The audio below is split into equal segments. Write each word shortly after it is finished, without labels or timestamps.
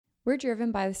We're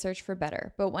driven by the search for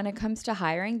better, but when it comes to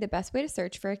hiring, the best way to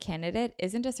search for a candidate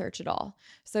isn't to search at all.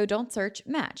 So don't search,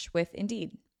 match with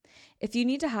Indeed. If you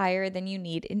need to hire, then you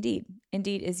need Indeed.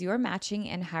 Indeed is your matching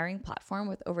and hiring platform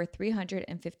with over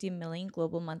 350 million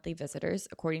global monthly visitors,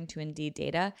 according to Indeed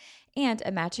data, and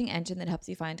a matching engine that helps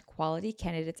you find quality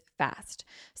candidates fast.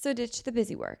 So ditch the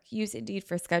busy work. Use Indeed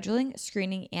for scheduling,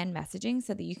 screening, and messaging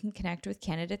so that you can connect with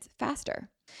candidates faster.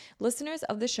 Listeners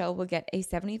of the show will get a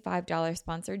 $75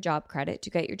 sponsored job credit to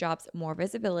get your jobs more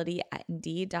visibility at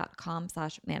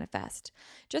Indeed.com/manifest.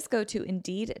 Just go to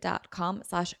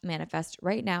Indeed.com/manifest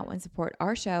right now and support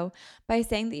our show by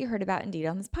saying that you heard about Indeed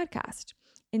on this podcast.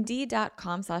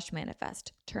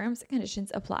 Indeed.com/manifest. Terms and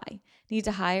conditions apply. Need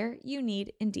to hire? You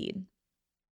need Indeed.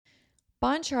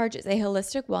 Bon Charge is a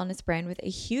holistic wellness brand with a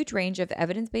huge range of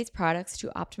evidence-based products to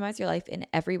optimize your life in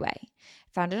every way.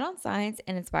 Founded on science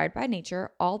and inspired by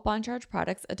nature, all Bon Charge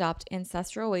products adopt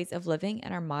ancestral ways of living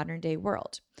in our modern-day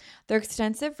world. Their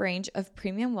extensive range of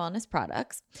premium wellness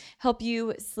products help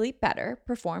you sleep better,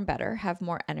 perform better, have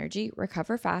more energy,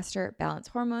 recover faster, balance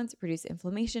hormones, reduce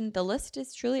inflammation. The list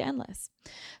is truly endless.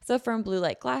 So from blue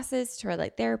light glasses to red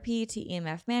light therapy to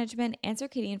EMF management and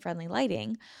circadian-friendly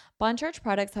lighting, Bon Charge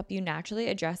products help you naturally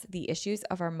address the issues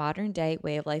of our modern day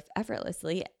way of life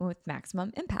effortlessly with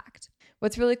maximum impact.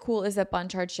 What's really cool is that Bon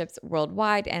Charge ships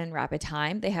worldwide and in rapid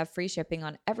time. They have free shipping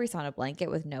on every sauna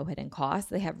blanket with no hidden costs.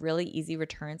 They have really easy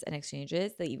returns and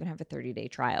exchanges. They even have a 30-day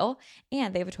trial,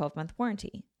 and they have a 12-month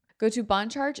warranty. Go to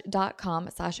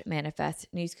boncharge.com/manifest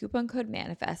and use coupon code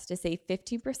manifest to save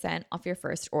 15% off your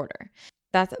first order.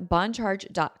 That's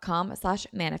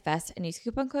boncharge.com/manifest and use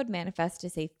coupon code manifest to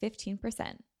save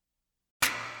 15%.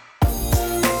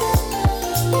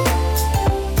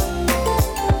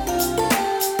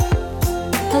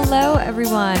 Hello,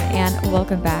 everyone, and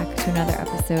welcome back to another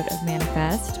episode of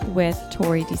Manifest with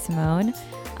Tori DeSimone.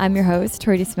 I'm your host,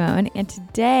 Tori DeSimone, and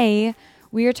today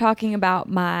we are talking about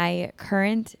my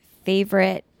current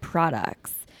favorite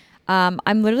products. I'm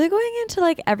literally going into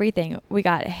like everything. We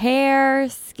got hair,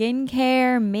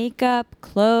 skincare, makeup,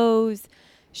 clothes,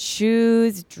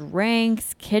 shoes,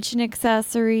 drinks, kitchen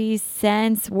accessories,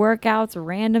 scents, workouts,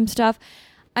 random stuff.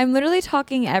 I'm literally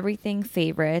talking everything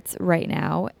favorites right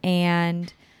now,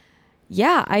 and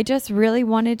yeah, I just really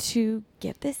wanted to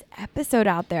get this episode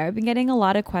out there. I've been getting a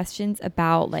lot of questions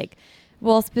about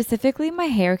specifically my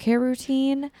hair care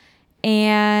routine,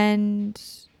 and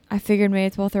I figured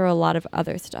maybe as well throw a lot of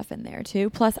other stuff in there too.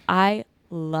 Plus, I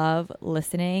love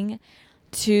listening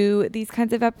to these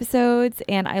kinds of episodes,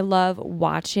 and I love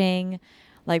watching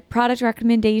like product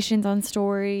recommendations on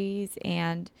stories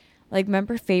and like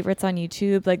member favorites on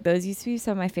YouTube. Like those used to be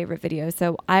some of my favorite videos.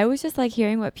 So I always just like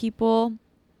hearing what people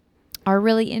are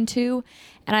really into,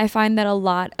 and I find that a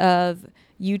lot of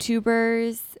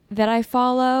YouTubers that I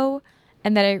follow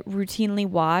and that I routinely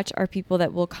watch are people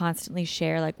that will constantly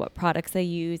share like what products they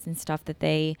use and stuff that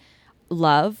they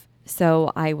love.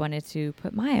 So I wanted to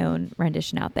put my own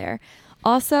rendition out there.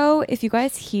 Also, if you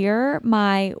guys hear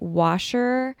my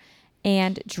washer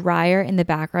and dryer in the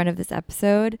background of this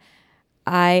episode,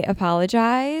 I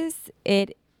apologize.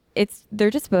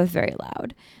 They're just both very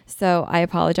loud. So I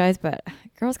apologize, but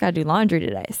girls got to do laundry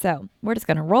today. So we're just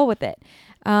going to roll with it.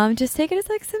 Just take it as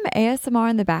like some ASMR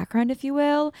in the background, if you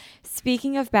will.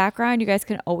 Speaking of background, you guys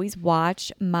can always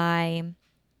watch my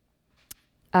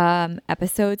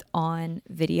episodes on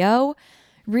video.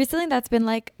 Recently, that's been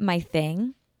like my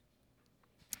thing,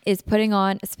 is putting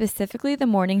on specifically the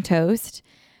morning toast.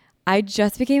 I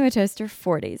just became a toaster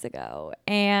 4 days ago.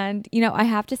 And, I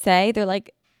have to say,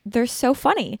 they're so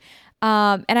funny.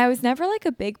 And I was never like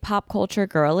a big pop culture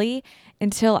girly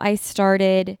until I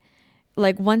started,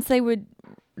 like once they would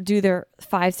do their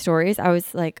 5 stories, I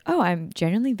was like, oh, I'm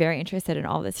genuinely very interested in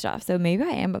all this stuff. So maybe I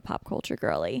am a pop culture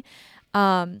girly.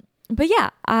 But yeah,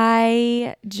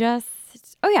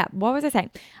 what was I saying?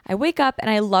 I wake up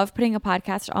and I love putting a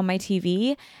podcast on my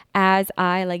TV as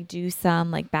I like do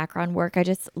some like background work. I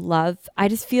just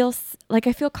feel like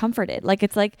I feel comforted. Like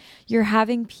it's like you're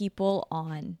having people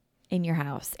on in your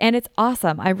house, and it's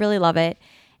awesome. I really love it.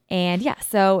 And yeah,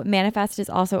 so Manifest is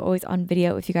also always on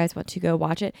video if you guys want to go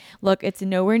watch it. Look, it's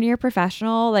nowhere near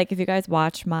professional. Like if you guys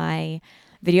watch my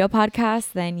video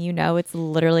podcast, then it's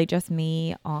literally just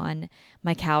me on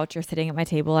my couch or sitting at my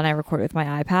table and I record with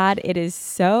my iPad. It is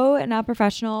so not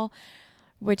professional,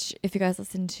 which if you guys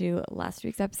listened to last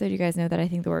week's episode, you guys know that I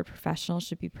think the word professional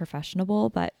should be professionable,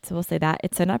 but so we'll say that.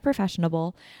 It's so not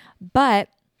professional, but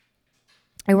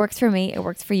it works for me. It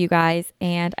works for you guys.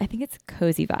 And I think it's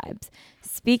cozy vibes.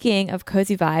 Speaking of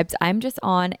cozy vibes, I'm just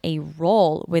on a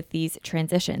roll with these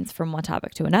transitions from one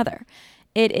topic to another.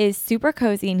 It is super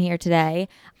cozy in here today.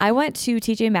 I went to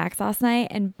TJ Maxx last night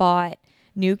and bought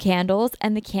new candles,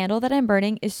 and the candle that I'm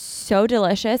burning is so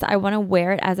delicious. I want to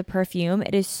wear it as a perfume.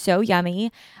 It is so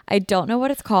yummy. I don't know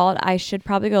what it's called. I should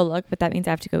probably go look, but that means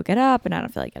I have to go get up, and I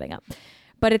don't feel like getting up.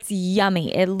 But it's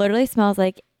yummy. It literally smells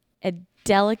like a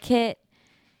decadent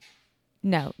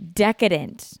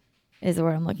is the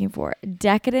word I'm looking for.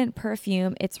 Decadent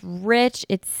perfume. It's rich.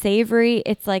 It's savory.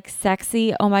 It's like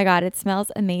sexy. Oh my God. It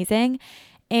smells amazing.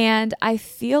 And I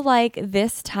feel like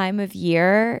this time of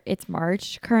year, it's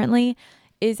March currently,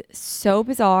 is so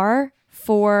bizarre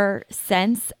for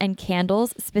scents and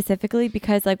candles specifically,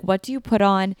 because like, what do you put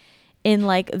on in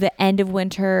like the end of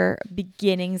winter,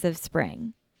 beginnings of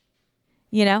spring?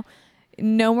 You know?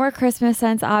 No more Christmas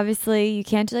scents, obviously. You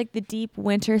can't do like the deep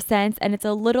winter scents, and it's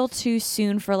a little too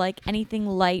soon for like anything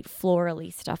light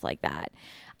florally stuff like that.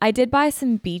 I did buy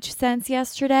some beach scents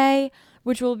yesterday,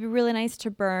 which will be really nice to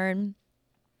burn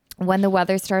when the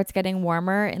weather starts getting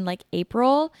warmer in like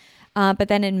April. But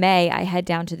then in May, I head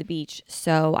down to the beach.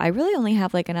 So I really only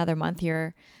have like another month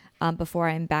here before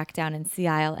I'm back down in Sea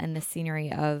Isle and the scenery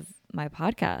of my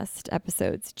podcast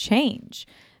episodes change.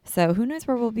 So who knows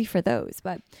where we'll be for those,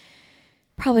 but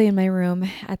probably in my room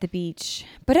at the beach.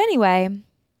 But anyway,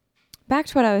 back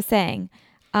to what I was saying.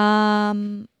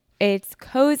 It's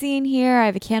cozy in here. I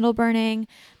have a candle burning.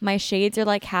 My shades are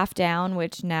like half down,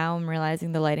 which now I'm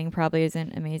realizing the lighting probably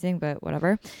isn't amazing, but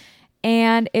whatever.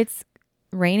 And it's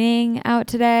raining out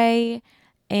today.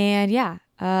 And yeah,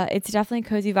 it's definitely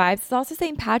cozy vibes. It's also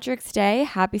St. Patrick's Day.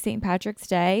 Happy St. Patrick's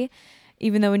Day.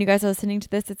 Even though when you guys are listening to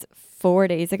this, it's 4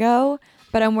 days ago.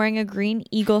 But I'm wearing a green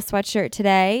eagle sweatshirt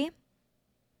today.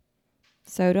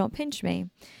 So don't pinch me.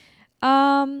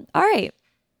 All right.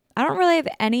 I don't really have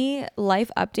any life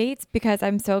updates because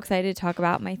I'm so excited to talk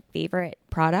about my favorite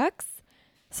products.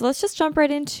 So let's just jump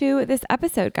right into this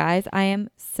episode, guys. I am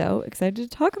so excited to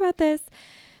talk about this.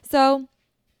 So,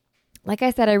 like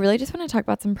I said, I really just want to talk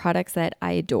about some products that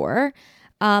I adore.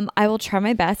 I will try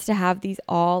my best to have these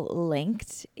all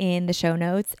linked in the show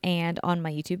notes and on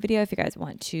my YouTube video. If you guys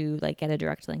want to like get a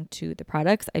direct link to the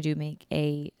products, I do make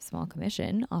a small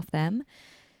commission off them,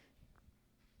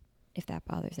 if that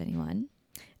bothers anyone.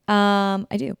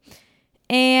 I do.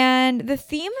 And the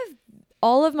theme of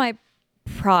all of my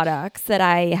products that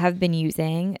I have been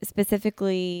using,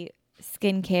 specifically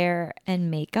skincare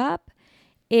and makeup,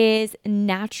 is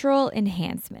natural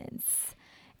enhancements.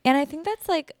 And I think that's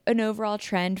like an overall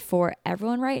trend for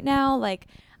everyone right now. Like,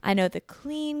 I know the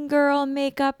clean girl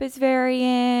makeup is very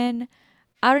in.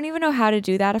 I don't even know how to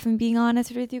do that, if I'm being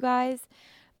honest with you guys.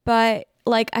 But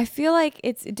like, I feel like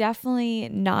it's definitely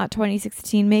not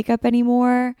 2016 makeup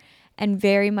anymore, and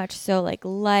very much so like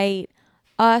light,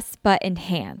 but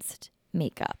enhanced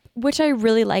makeup, which I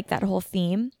really like that whole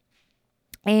theme.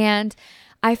 And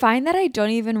I find that I don't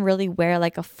even really wear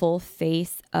like a full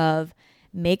face of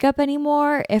makeup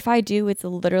anymore. If I do, it's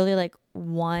literally like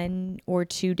 1 or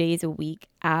 2 days a week,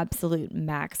 absolute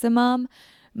maximum.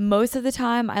 Most of the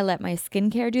time, I let my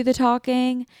skincare do the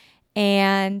talking,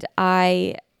 and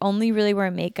I only really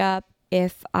wear makeup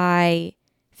if I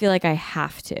feel like I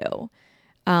have to.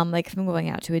 Like if I'm going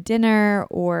out to a dinner,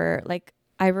 or like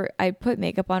I put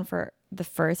makeup on for the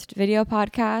first video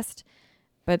podcast,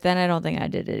 but then I don't think I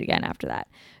did it again after that.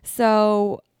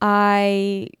 So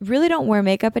I really don't wear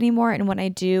makeup anymore. And when I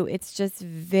do, it's just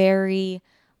very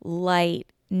light,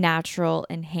 natural,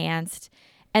 enhanced.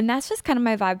 And that's just kind of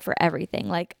my vibe for everything.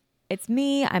 Like, it's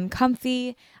me, I'm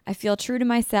comfy, I feel true to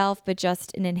myself, but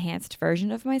just an enhanced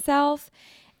version of myself.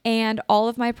 And all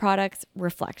of my products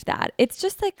reflect that. It's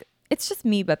just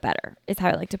me, but better is how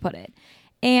I like to put it.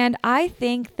 And I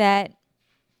think that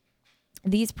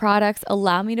these products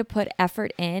allow me to put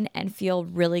effort in and feel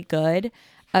really good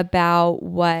about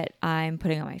what I'm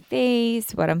putting on my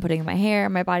face, what I'm putting in my hair,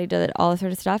 my body does it, all this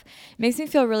sort of stuff. It makes me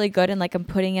feel really good, and like I'm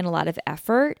putting in a lot of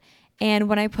effort. And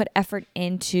when I put effort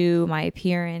into my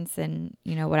appearance and,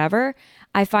 whatever,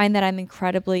 I find that I'm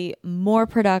incredibly more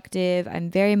productive. I'm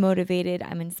very motivated.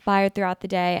 I'm inspired throughout the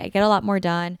day. I get a lot more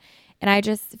done. And I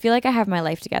just feel like I have my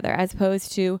life together, as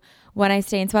opposed to when I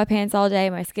stay in sweatpants all day,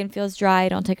 my skin feels dry, I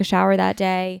don't take a shower that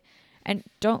day. And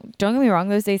don't get me wrong,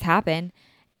 those days happen.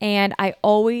 And I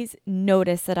always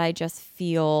notice that I just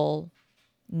feel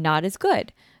not as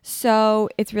good. So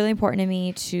it's really important to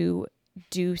me to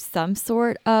do some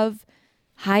sort of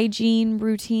hygiene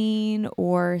routine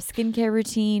or skincare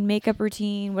routine, makeup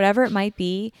routine, whatever it might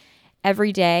be,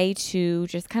 every day to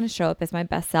just kind of show up as my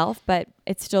best self. But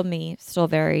it's still me, still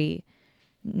very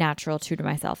natural, true to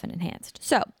myself, and enhanced.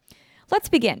 So let's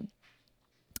begin.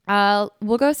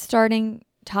 We'll go starting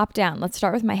top down, let's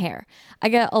start with my hair. I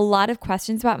get a lot of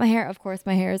questions about my hair. Of course,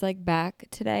 my hair is like back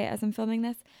today as I'm filming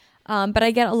this. But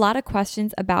I get a lot of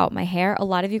questions about my hair. A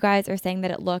lot of you guys are saying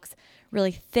that it looks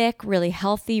really thick, really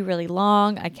healthy, really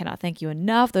long. I cannot thank you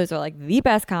enough. Those are like the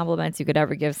best compliments you could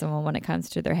ever give someone when it comes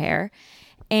to their hair.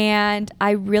 And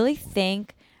I really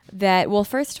think that, well,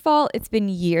 first of all, it's been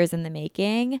years in the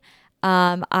making.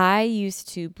 I used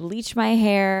to bleach my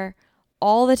hair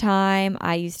all the time.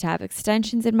 I used to have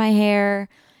extensions in my hair.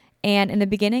 And in the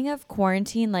beginning of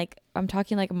quarantine, like I'm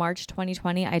talking like March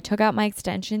 2020, I took out my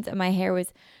extensions and my hair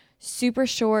was super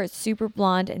short, super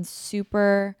blonde, and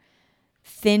super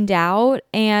thinned out.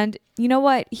 And you know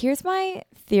what? Here's my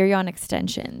theory on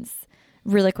extensions.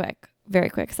 Really quick, very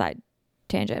quick side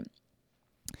tangent.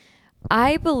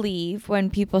 I believe when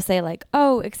people say like,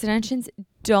 oh, extensions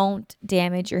don't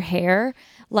damage your hair.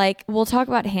 Like we'll talk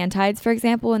about hand ties, for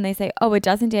example, when they say, oh, it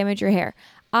doesn't damage your hair.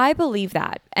 I believe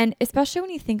that. And especially when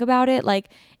you think about it, like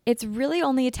it's really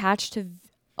only attached to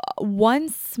one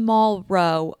small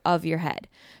row of your head.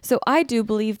 So I do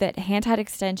believe that hand-tied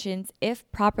extensions, if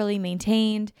properly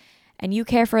maintained and you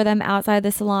care for them outside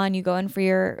the salon, you go in for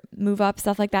your move up,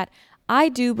 stuff like that, I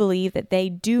do believe that they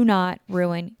do not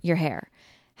ruin your hair.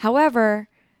 However,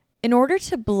 in order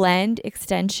to blend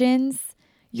extensions,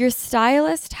 your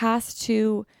stylist has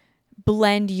to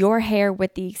blend your hair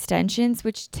with the extensions,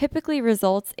 which typically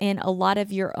results in a lot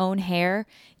of your own hair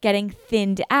getting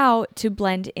thinned out to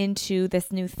blend into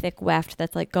this new thick weft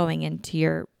that's like going into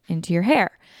your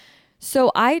hair.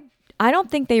 So I don't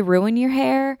think they ruin your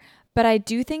hair, but I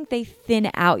do think they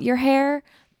thin out your hair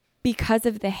because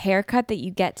of the haircut that you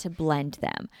get to blend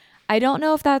them. I don't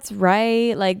know if that's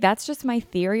right. Like that's just my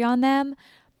theory on them,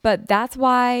 but that's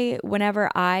why whenever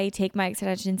I take my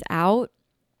extensions out,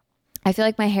 I feel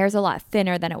like my hair is a lot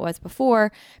thinner than it was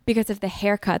before because of the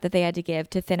haircut that they had to give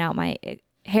to thin out my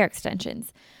hair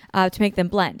extensions to make them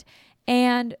blend.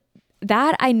 And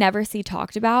that I never see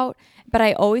talked about, but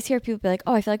I always hear people be like,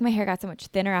 oh, I feel like my hair got so much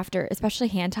thinner after, especially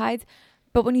hand ties.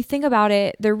 But when you think about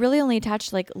it, they're really only attached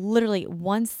to like literally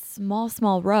one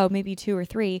small row, maybe 2 or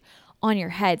 3 on your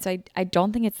head. So I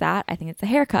don't think it's that. I think it's the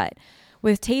haircut.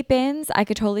 With tape-ins, I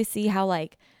could totally see how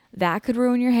like that could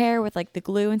ruin your hair with like the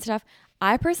glue and stuff.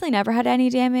 I personally never had any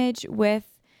damage with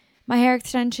my hair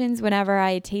extensions whenever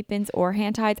I had tape-ins or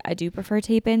hand ties. I do prefer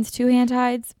tape-ins to hand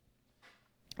ties.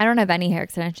 I don't have any hair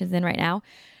extensions in right now,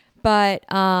 but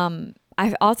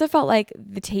I also felt like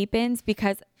the tape-ins,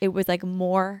 because it was like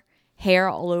more hair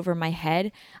all over my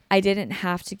head, I didn't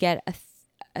have to get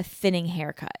a thinning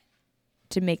haircut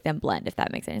to make them blend, if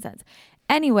that makes any sense.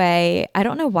 Anyway, I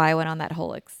don't know why I went on that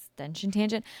whole extension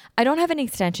tangent. I don't have any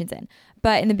extensions in,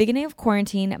 but in the beginning of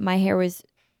quarantine, my hair was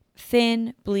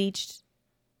thin, bleached.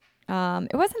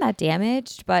 It wasn't that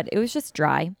damaged, but it was just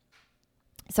dry.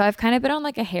 So I've kind of been on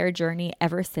like a hair journey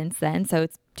ever since then. So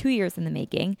it's 2 years in the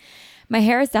making. My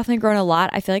hair has definitely grown a lot.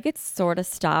 I feel like it sort of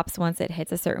stops once it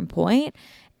hits a certain point.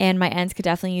 And my ends could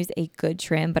definitely use a good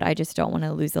trim, but I just don't want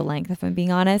to lose the length, if I'm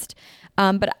being honest.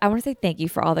 But I want to say thank you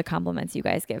for all the compliments you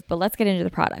guys give. But let's get into the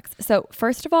products. So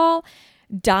first of all,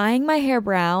 dyeing my hair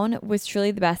brown was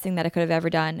truly the best thing that I could have ever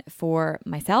done for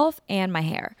myself and my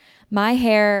hair. My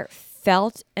hair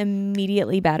felt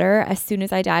immediately better as soon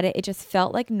as I dyed it. It just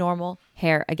felt like normal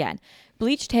hair again.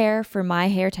 Bleached hair for my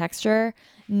hair texture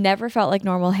never felt like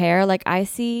normal hair. Like I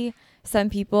see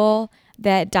some people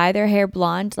that dye their hair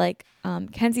blonde, like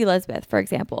Kenzie Elizabeth, for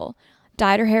example,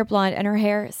 dyed her hair blonde and her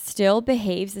hair still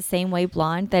behaves the same way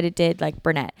blonde that it did like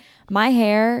brunette. My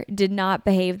hair did not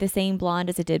behave the same blonde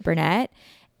as it did brunette.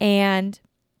 And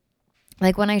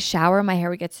like when I shower, my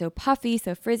hair would get so puffy,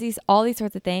 so frizzy, all these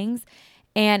sorts of things.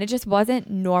 And it just wasn't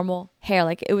normal hair.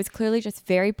 Like it was clearly just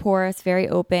very porous, very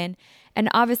open. And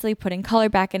obviously putting color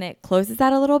back in it closes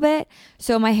that a little bit.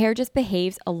 So my hair just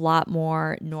behaves a lot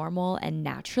more normal and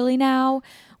naturally now,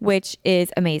 which is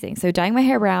amazing. So dyeing my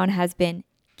hair brown has been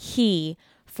key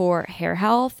for hair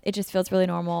health. It just feels really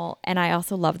normal. And I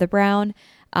also love the brown.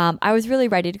 I was really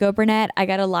ready to go brunette. I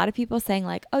got a lot of people saying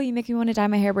like, oh, you make me want to dye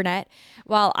my hair brunette.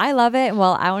 Well, I love it. And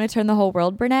well, I want to turn the whole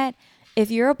world brunette.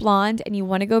 If you're a blonde and you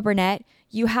want to go brunette,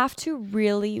 you have to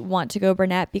really want to go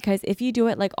brunette, because if you do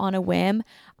it like on a whim,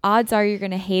 odds are you're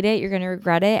going to hate it, you're going to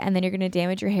regret it, and then you're going to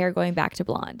damage your hair going back to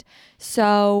blonde.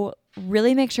 So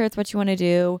really make sure it's what you want to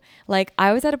do. Like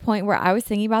I was at a point where I was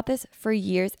thinking about this for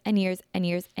years and years and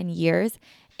years and years,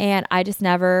 and I just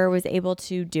never was able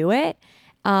to do it.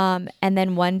 And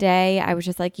then one day I was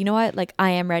just like, you know what? Like I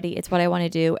am ready. It's what I want to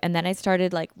do. And then I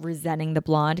started like resenting the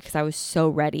blonde because I was so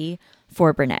ready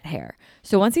for brunette hair.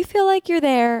 So once you feel like you're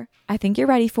there, I think you're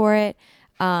ready for it.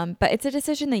 But it's a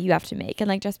decision that you have to make. And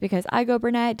like, just because I go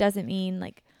brunette doesn't mean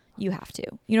like you have to.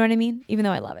 You know what I mean? Even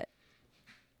though I love it.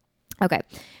 Okay,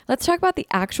 let's talk about the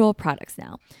actual products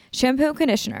now. Shampoo and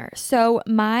conditioner. So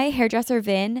my hairdresser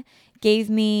Vin gave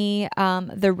me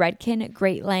the Redken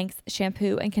Great Lengths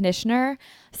shampoo and conditioner.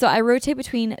 So I rotate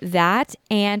between that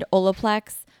and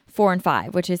Olaplex 4 and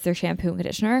 5, which is their shampoo and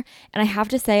conditioner. And I have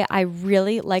to say, I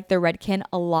really like the Redken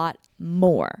a lot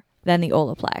more than the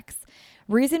Olaplex.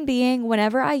 Reason being,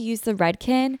 whenever I use the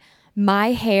Redken,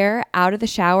 my hair out of the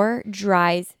shower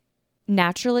dries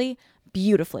naturally,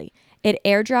 beautifully. It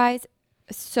air dries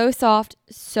so soft,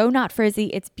 so not frizzy.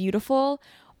 It's beautiful.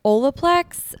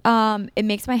 Olaplex, it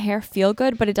makes my hair feel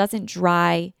good, but it doesn't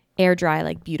air dry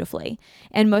like beautifully.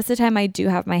 And most of the time I do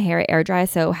have my hair air dry,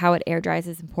 so how it air dries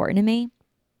is important to me.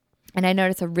 And I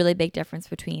notice a really big difference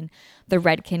between the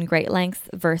Redken Great Lengths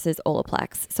versus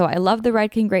Olaplex. So I love the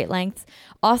Redken Great Lengths.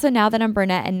 Also, now that I'm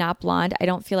brunette and not blonde, I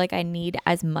don't feel like I need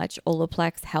as much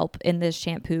Olaplex help in the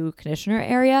shampoo conditioner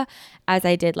area as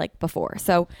I did like before.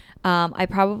 So I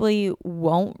probably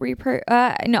won't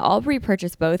I'll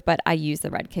repurchase both, but I use the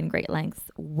Redken Great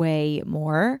Lengths way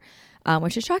more,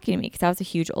 which is shocking to me because I was a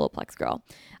huge Olaplex girl.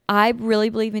 I really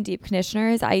believe in deep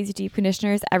conditioners. I use deep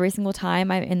conditioners every single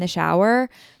time I'm in the shower.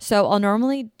 So I'll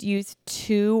normally use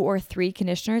 2 or 3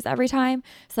 conditioners every time.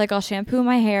 So like I'll shampoo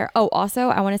my hair. Oh, also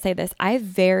I want to say this. I have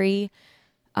very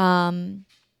high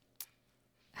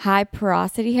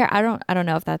porosity hair. I don't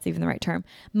know if that's even the right term.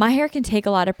 My hair can take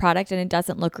a lot of product and it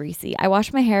doesn't look greasy. I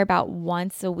wash my hair about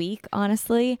once a week,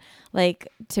 honestly. Like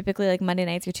typically like Monday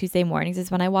nights or Tuesday mornings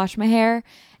is when I wash my hair.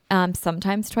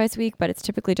 Sometimes twice a week, but it's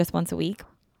typically just once a week.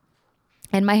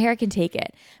 And my hair can take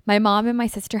it. My mom and my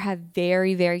sister have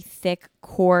very, very thick,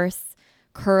 coarse,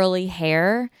 curly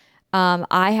hair.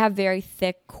 I have very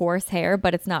thick, coarse hair,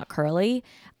 but it's not curly.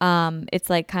 It's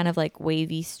like kind of like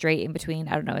wavy, straight in between.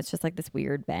 I don't know. It's just like this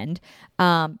weird bend.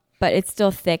 But it's still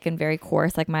thick and very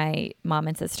coarse like my mom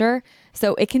and sister.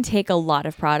 So it can take a lot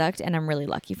of product and I'm really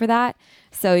lucky for that.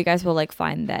 So you guys will like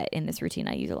find that in this routine,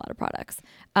 I use a lot of products.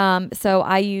 So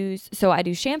I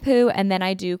do shampoo and then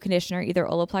I do conditioner, either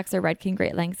Olaplex or Redken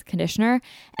Great Lengths conditioner.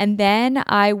 And then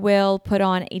I will put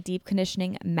on a deep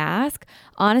conditioning mask.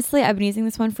 Honestly, I've been using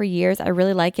this one for years. I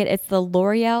really like it. It's the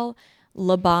L'Oreal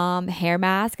La Balm hair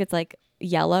mask. It's like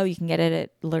yellow. You can get it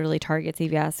at literally Target,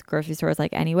 CVS, grocery stores,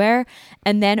 like anywhere.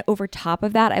 And then over top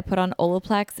of that, I put on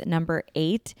Olaplex number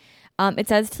 8. It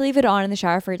says to leave it on in the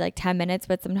shower for like 10 minutes,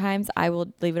 but sometimes I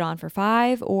will leave it on for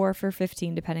 5 or for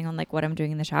 15, depending on like what I'm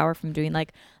doing in the shower. If I'm doing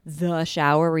like the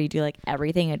shower where you do like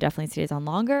everything, it definitely stays on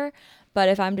longer. But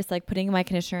if I'm just like putting my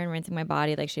conditioner and rinsing my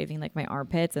body, like shaving like my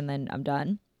armpits and then I'm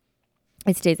done,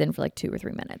 it stays in for like 2 or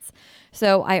 3 minutes.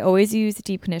 So I always use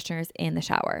deep conditioners in the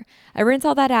shower. I rinse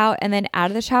all that out and then out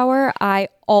of the shower, I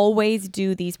always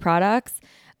do these products.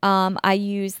 I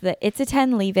use the It's a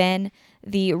 10 leave-in,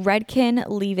 the Redken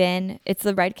leave-in. It's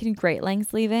the Redken Great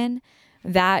Lengths leave-in.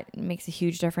 That makes a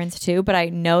huge difference too. But I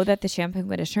know that the shampoo and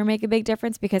conditioner make a big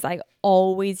difference because I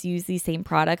always use these same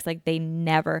products. Like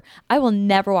I will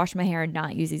never wash my hair and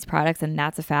not use these products. And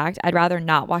that's a fact. I'd rather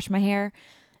not wash my hair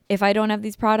if I don't have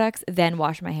these products than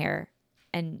wash my hair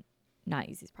and not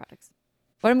use these products.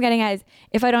 What I'm getting at is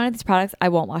if I don't have these products, I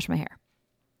won't wash my hair.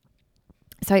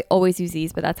 So I always use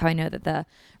these, but that's how I know that the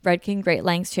Redken Great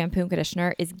Lengths shampoo and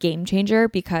conditioner is game changer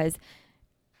because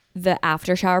the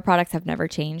after shower products have never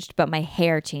changed, but my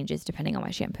hair changes depending on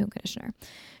my shampoo and conditioner.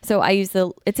 So I use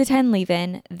the It's a 10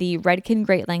 leave-in, the Redken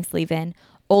Great Lengths leave-in,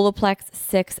 Olaplex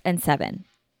 6 and 7.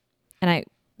 And I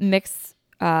mix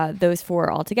those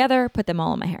 4 all together, put them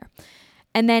all in my hair.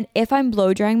 And then if I'm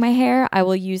blow drying my hair, I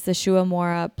will use the Shu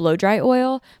Uemura blow dry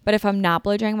oil. But if I'm not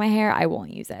blow drying my hair, I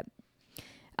won't use it.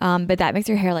 But that makes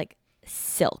your hair like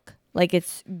silk. Like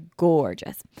it's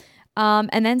gorgeous.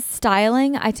 And then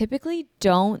styling, I typically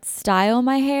don't style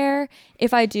my hair.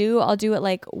 If I do, I'll do it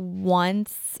like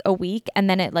once a week and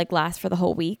then it like lasts for the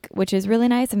whole week, which is really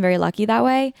nice. I'm very lucky that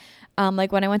way.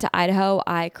 Like when I went to Idaho,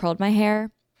 I curled my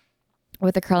hair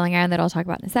with a curling iron that I'll talk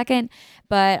about in a second.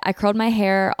 But I curled my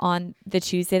hair on the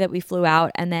Tuesday that we flew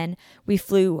out. And then we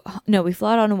flew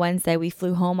out on a Wednesday. We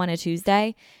flew home on a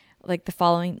Tuesday, like the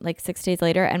following, like 6 days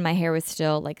later. And my hair was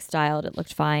still like styled. It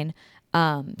looked fine.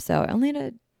 So I only had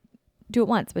to do it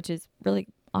once, which is really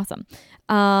awesome.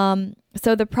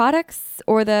 So the products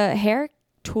or the hair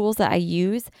tools that I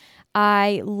use,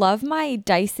 I love my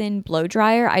Dyson blow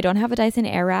dryer. I don't have a Dyson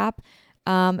Airwrap.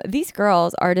 These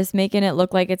girls are just making it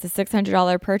look like it's a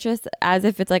 $600 purchase as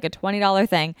if it's like a $20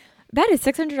 thing. That is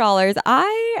 $600.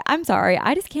 I'm sorry.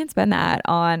 I just can't spend that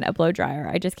on a blow dryer.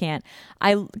 I just can't.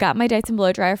 I got my Dyson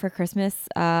blow dryer for Christmas,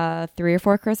 3 or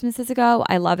 4 Christmases ago.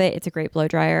 I love it. It's a great blow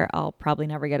dryer. I'll probably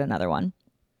never get another one.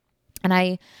 And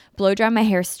I blow dry my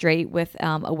hair straight with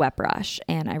a wet brush,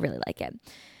 and I really like it.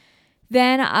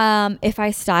 Then if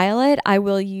I style it, I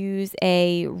will use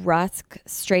a Rusk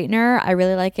straightener. I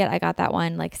really like it. I got that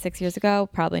one like 6 years ago.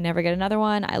 Probably never get another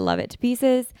one. I love it to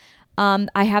pieces.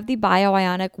 I have the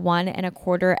Bioionic 1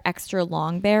 1/4 extra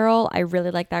long barrel. I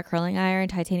really like that curling iron,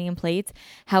 titanium plates.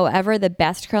 However, the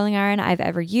best curling iron I've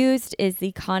ever used is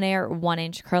the Conair 1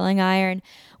 inch curling iron.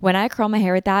 When I curl my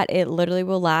hair with that, it literally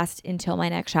will last until my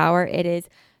next shower. It is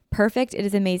perfect. It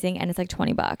is amazing. And it's like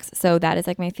 $20. So that is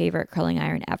like my favorite curling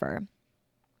iron ever.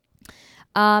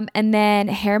 And then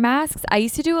hair masks. I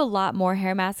used to do a lot more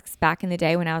hair masks back in the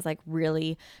day when I was like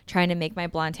really trying to make my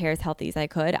blonde hair as healthy as I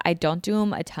could. I don't do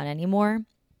them a ton anymore,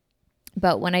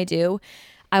 but when I do,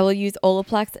 I will use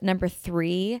Olaplex number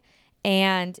 3.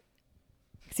 And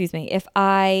excuse me, if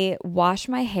I wash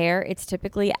my hair, it's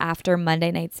typically after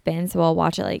Monday night spin. So I'll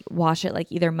wash it like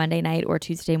either Monday night or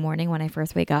Tuesday morning when I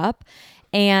first wake up.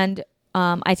 And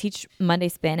I teach Monday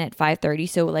spin at 5:30.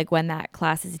 So like when that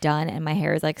class is done and my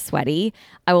hair is like sweaty,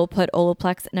 I will put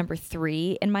Olaplex number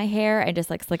 3 in my hair and just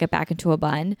like slick it back into a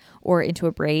bun or into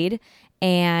a braid.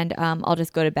 And I'll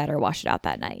just go to bed or wash it out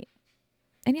that night.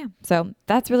 And yeah, so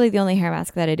that's really the only hair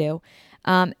mask that I do.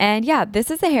 And yeah, this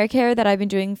is the hair care that I've been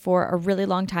doing for a really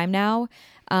long time now.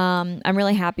 I'm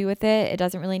really happy with it. It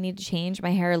doesn't really need to change.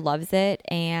 My hair loves it,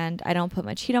 and I don't put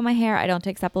much heat on my hair. I don't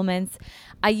take supplements.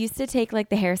 I used to take like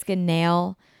the hair, skin,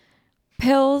 nail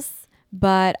pills,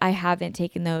 but I haven't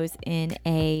taken those in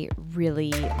a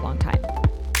really long time.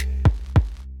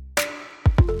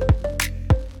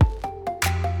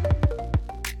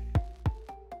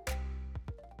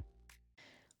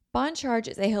 Bon Charge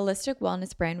is a holistic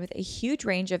wellness brand with a huge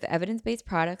range of evidence-based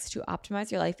products to optimize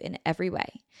your life in every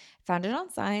way. Founded on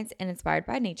science and inspired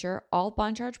by nature, all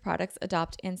Bon Charge products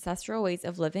adopt ancestral ways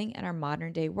of living in our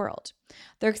modern-day world.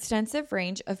 Their extensive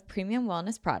range of premium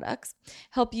wellness products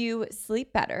help you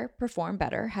sleep better, perform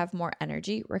better, have more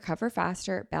energy, recover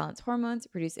faster, balance hormones,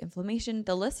 reduce inflammation.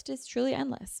 The list is truly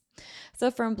endless.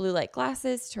 So from blue light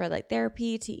glasses to red light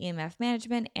therapy to EMF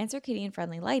management and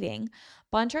circadian-friendly lighting,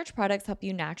 Bon Charge products help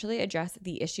you naturally address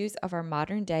the issues of our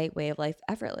modern day way of life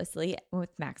effortlessly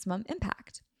with maximum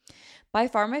impact. By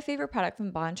far, my favorite product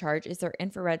from Bon Charge is their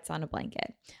infrared sauna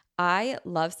blanket. I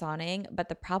love sauning, but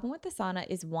the problem with the sauna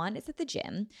is 1, it's at the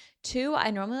gym. 2, I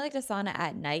normally like to sauna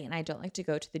at night and I don't like to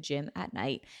go to the gym at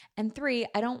night. And 3,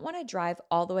 I don't want to drive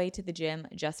all the way to the gym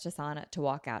just to sauna to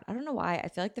walk out. I don't know why. I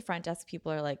feel like the front desk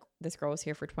people are like, this girl was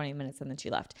here for 20 minutes and then she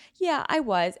left. Yeah, I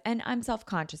was, and I'm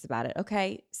self-conscious about it.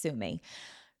 Okay, sue me.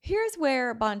 Here's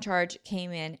where Bon Charge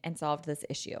came in and solved this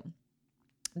issue.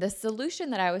 The solution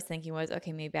that I was thinking was,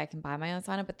 okay, maybe I can buy my own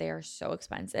sauna, but they are so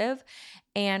expensive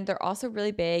and they're also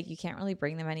really big. You can't really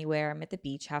bring them anywhere. I'm at the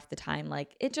beach half the time.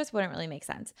 Like it just wouldn't really make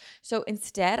sense. So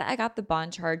instead I got the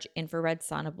Bon Charge infrared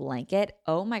sauna blanket.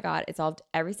 Oh my God, it solved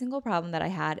every single problem that I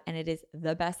had and it is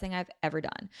the best thing I've ever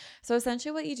done. So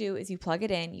essentially what you do is you plug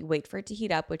it in, you wait for it to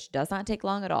heat up, which does not take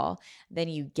long at all. Then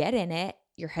you get in it.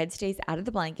 Your head stays out of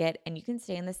the blanket and you can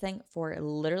stay in this thing for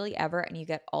literally ever and you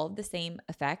get all of the same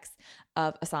effects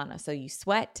of a sauna. So you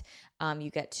sweat,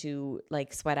 you get to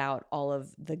like sweat out all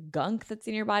of the gunk that's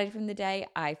in your body from the day.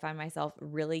 I find myself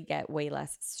really get way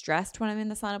less stressed when I'm in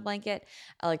the sauna blanket.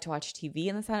 I like to watch TV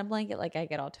in the sauna blanket. Like I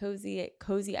get all cozy. I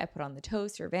put on the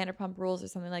Toast or Vanderpump Rules or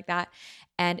something like that.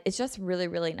 And it's just really,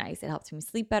 really nice. It helps me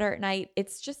sleep better at night.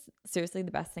 It's just seriously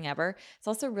the best thing ever. It's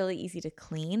also really easy to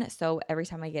clean. So every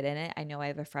time I get in it, I know I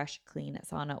have a fresh, clean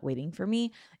sauna waiting for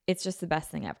me. It's just the best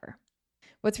thing ever.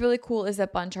 What's really cool is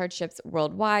that Bon Charge ships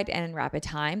worldwide and in rapid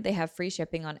time. They have free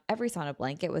shipping on every sauna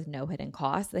blanket with no hidden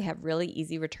costs. They have really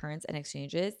easy returns and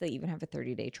exchanges. They even have a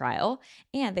 30-day trial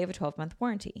and they have a 12-month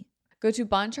warranty. Go to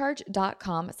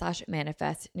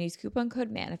boncharge.com/manifest and use coupon code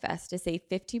manifest to save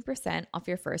 15% off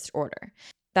your first order.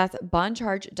 That's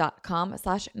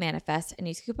boncharge.com/manifest and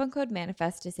use coupon code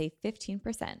manifest to save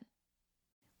 15%.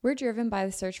 We're driven by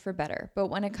the search for better, but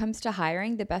when it comes to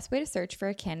hiring, the best way to search for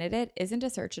a candidate isn't to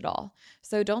search at all.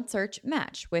 So don't search,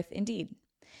 match with Indeed.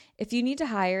 If you need to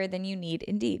hire, then you need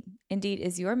Indeed. Indeed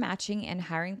is your matching and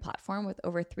hiring platform with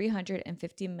over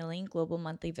 350 million global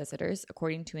monthly visitors,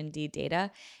 according to Indeed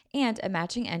data, and a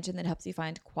matching engine that helps you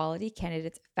find quality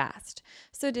candidates fast.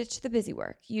 So ditch the busy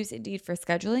work. Use Indeed for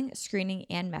scheduling, screening,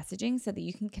 and messaging so that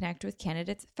you can connect with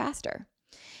candidates faster.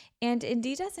 And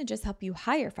Indeed doesn't just help you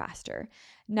hire faster.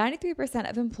 93%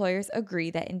 of employers agree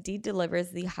that Indeed delivers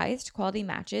the highest quality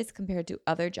matches compared to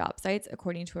other job sites,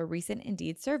 according to a recent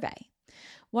Indeed survey.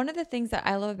 One of the things that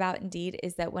I love about Indeed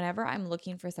is that whenever I'm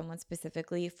looking for someone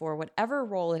specifically for whatever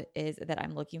role it is that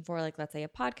I'm looking for, like let's say a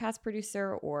podcast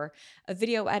producer or a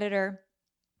video editor,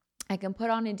 I can put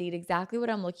on Indeed exactly what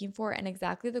I'm looking for and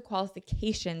exactly the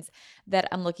qualifications that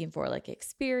I'm looking for, like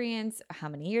experience, how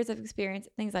many years of experience,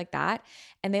 things like that.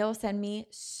 And they will send me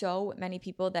so many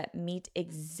people that meet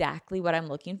exactly what I'm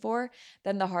looking for.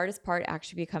 Then the hardest part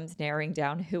actually becomes narrowing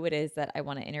down who it is that I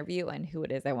want to interview and who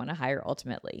it is I want to hire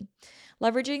ultimately.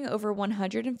 Leveraging over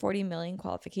 140 million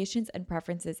qualifications and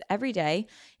preferences every day,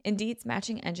 Indeed's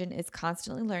matching engine is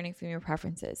constantly learning from your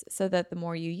preferences so that the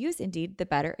more you use Indeed, the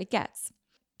better it gets.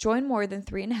 Join more than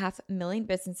 3.5 million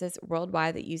businesses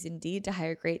worldwide that use Indeed to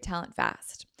hire great talent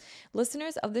fast.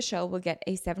 Listeners of the show will get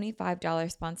a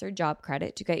 $75 sponsored job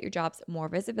credit to get your jobs more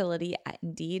visibility at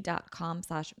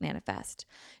Indeed.com/manifest.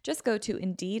 Just go to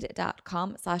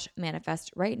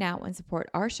Indeed.com/manifest right now and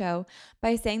support our show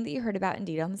by saying that you heard about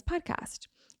Indeed on this podcast.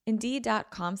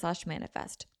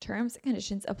 Indeed.com/manifest. Terms and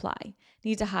conditions apply.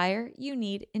 Need to hire? You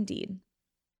need Indeed.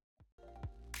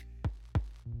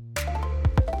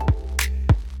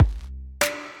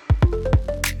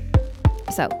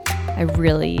 So I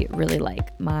really, really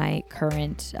like my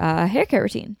current hair care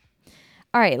routine.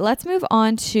 All right, let's move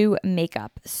on to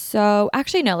makeup. So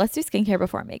actually, no, let's do skincare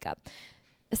before makeup.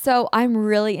 So I'm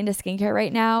really into skincare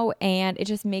right now, and it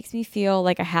just makes me feel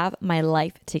like I have my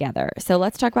life together. So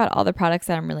let's talk about all the products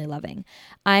that I'm really loving.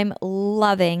 I'm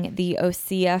loving the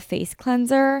Osea face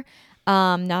cleanser.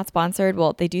 Not sponsored.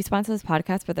 Well, they do sponsor this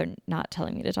podcast, but they're not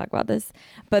telling me to talk about this.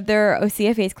 But their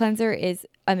Osea face cleanser is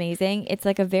amazing. It's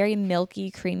like a very milky,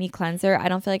 creamy cleanser. I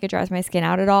don't feel like it dries my skin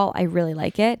out at all. I really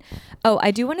like it. Oh,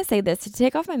 I do want to say this. To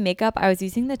take off my makeup, I was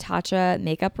using the Tatcha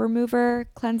makeup remover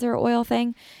cleanser oil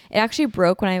thing. It actually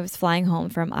broke when I was flying home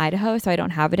from Idaho, so I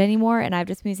don't have it anymore. And I've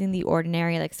just been using the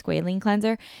ordinary like squalene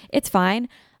cleanser. It's fine.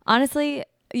 Honestly,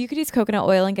 you could use coconut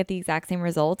oil and get the exact same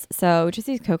results. So just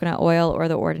use coconut oil or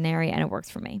the ordinary and it works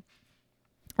for me.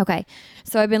 Okay,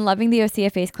 so I've been loving the Osea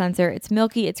face cleanser. It's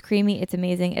milky, it's creamy, it's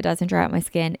amazing. It doesn't dry out my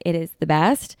skin. It is the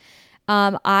best.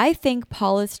 I think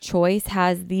Paula's Choice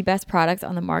has the best products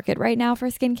on the market right now for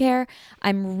skincare.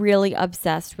 I'm really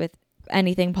obsessed with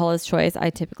anything Paula's Choice. I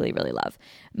typically really love.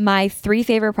 My 3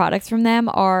 favorite products from them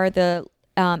are the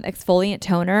exfoliant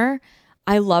toner.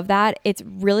 I love that. It's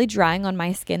really drying on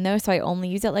my skin though, so I only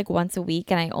use it like once a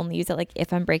week, and I only use it like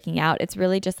if I'm breaking out. It's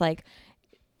really just like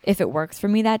if it works for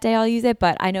me that day, I'll use it,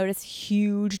 but I notice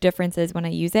huge differences when I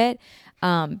use it.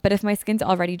 But if my skin's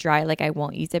already dry, like I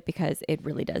won't use it because it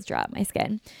really does dry out my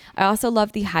skin. I also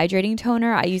love the hydrating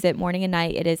toner. I use it morning and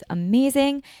night. It is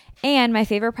amazing. And my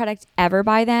favorite product ever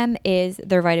by them is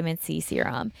their vitamin C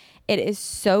serum. It is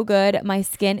so good. My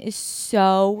skin is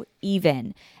so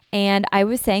even. And I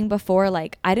was saying before,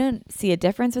 like, I don't see a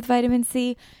difference with vitamin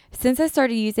C. Since I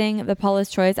started using the Paula's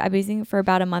Choice, I've been using it for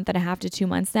about a month and a half to 2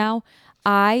 months now.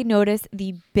 I notice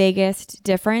the biggest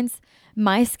difference.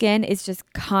 My skin is just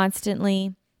not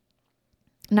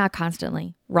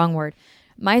constantly, wrong word.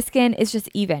 My skin is just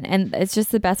even, and it's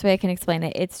just the best way I can explain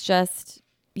it. It's just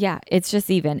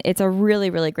even. It's a really,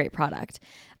 really great product.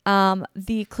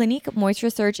 The Clinique Moisture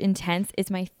Surge Intense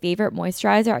is my favorite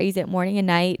moisturizer. I use it morning and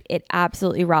night. It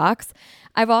absolutely rocks.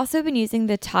 I've also been using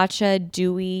the Tatcha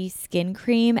Dewy Skin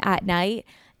Cream at night,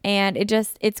 and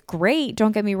it's great.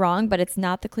 Don't get me wrong, but it's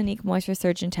not the Clinique Moisture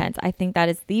Surge Intense. I think that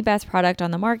is the best product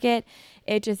on the market.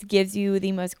 It just gives you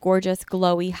the most gorgeous,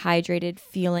 glowy, hydrated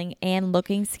feeling and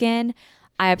looking skin.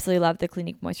 I absolutely love the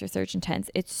Clinique Moisture Surge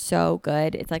Intense. It's so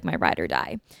good. It's like my ride or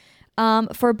die.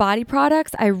 For body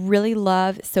products, I really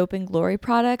love Soap and Glory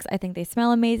products. I think they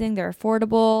smell amazing. They're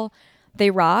affordable.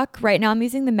 They rock. Right now I'm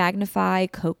using the Magnify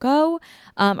Cocoa.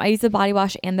 I use the body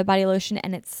wash and the body lotion,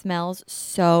 and it smells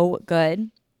so good.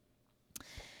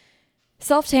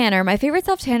 Self-tanner. My favorite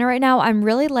self-tanner right now, I'm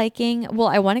really liking,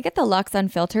 I want to get the Luxe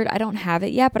Unfiltered. I don't have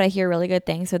it yet, but I hear really good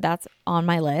things, so that's on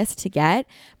my list to get.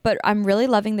 But I'm really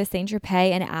loving the Saint Tropez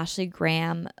and Ashley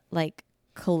Graham like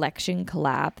collection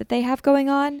collab that they have going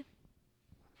on.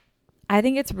 I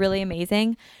think it's really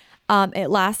amazing. It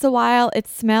lasts a while. It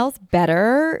smells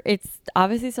better. It's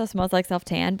obviously still smells like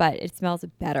self-tan, but it smells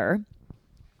better.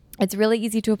 It's really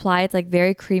easy to apply. It's like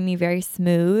very creamy, very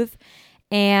smooth,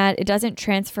 and it doesn't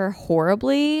transfer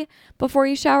horribly before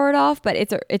you shower it off, but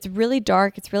it's really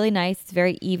dark. It's really nice. It's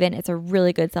very even. It's a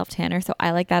really good self-tanner, so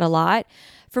I like that a lot.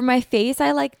 For my face,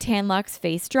 I like Tan-Luxe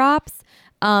face drops,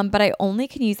 but I only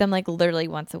can use them like literally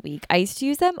once a week. I used to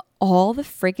use them all the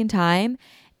freaking time.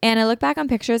 And I look back on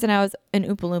pictures and I was an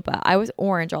Oompa Loompa. I was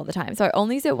orange all the time. So I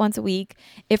only use it once a week.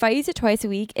 If I use it twice a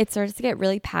week, it starts to get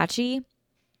really patchy.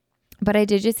 But I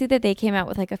did just see that they came out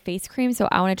with like a face cream. So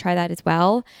I want to try that as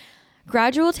well.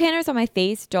 Gradual tanners on my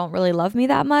face don't really love me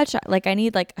that much. Like I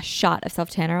need like a shot of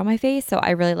self-tanner on my face. So I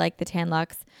really like the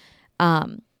Tan-Luxe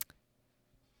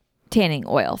tanning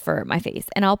oil for my face.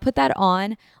 And I'll put that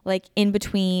on like in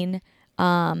between.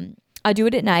 I'll do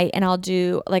it at night, and I'll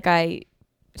do like, I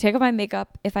take off my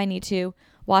makeup if I need to,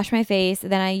 wash my face.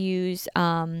 Then I use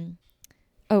hyaluronic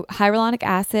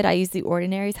acid. I use The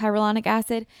Ordinary's hyaluronic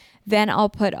acid. Then I'll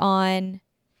put on,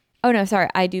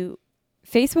 I do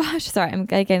face wash. Sorry, I'm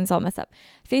getting this all messed up.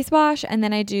 Face wash, and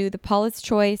then I do the Paula's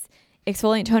Choice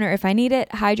exfoliant toner if I need it,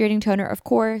 hydrating toner, of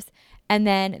course, and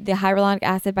then the hyaluronic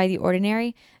acid by The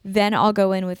Ordinary. Then I'll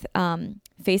go in with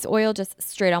face oil just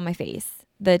straight on my face,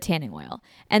 the tanning oil.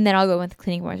 And then I'll go in with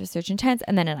Clinique Moisture Surge Intense,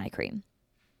 and then an eye cream.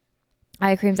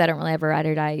 Eye creams, I don't really ever ride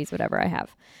or die. I use whatever I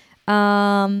have.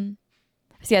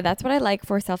 So yeah, that's what I like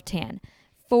for self-tan.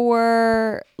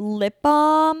 For lip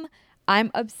balm,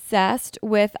 I'm obsessed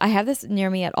with, I have this near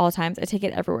me at all times. I take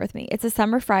it everywhere with me. It's a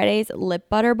Summer Fridays lip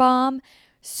butter balm.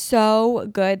 So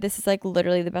good. This is like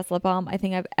literally the best lip balm I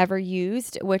think I've ever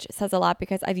used, which says a lot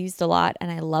because I've used a lot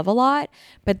and I love a lot,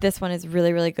 but this one is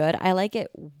really, really good. I like it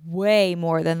way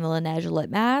more than the Laneige lip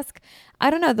mask.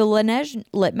 I don't know. The Laneige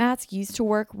lip mask used to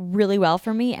work really well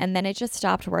for me, and then it just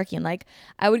stopped working. Like,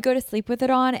 I would go to sleep with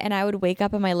it on and I would wake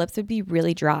up and my lips would be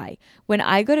really dry. When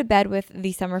I go to bed with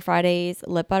the Summer Fridays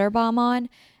lip butter balm on,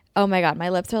 oh my God, my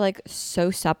lips are like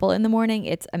so supple in the morning.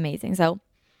 It's amazing. So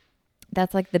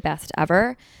that's like the best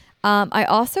ever. I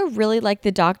also really like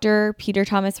the Dr. Peter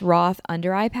Thomas Roth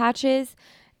under eye patches.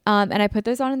 And I put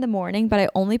those on in the morning, but I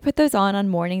only put those on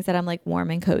mornings that I'm like warm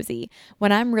and cozy.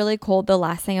 When I'm really cold, the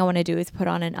last thing I want to do is put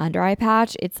on an under eye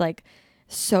patch. It's like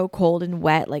so cold and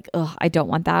wet. Like, I don't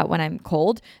want that when I'm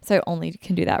cold. So I only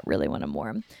can do that really when I'm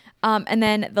warm. And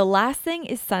then the last thing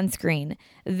is sunscreen.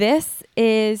 This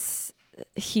is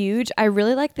huge. I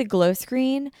really like the Glow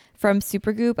Screen from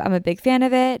Supergoop. I'm a big fan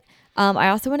of it. I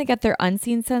also want to get their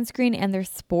Unseen sunscreen and their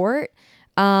Sport.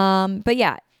 But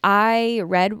yeah, I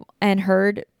read and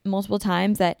heard multiple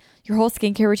times that your whole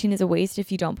skincare routine is a waste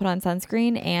if you don't put on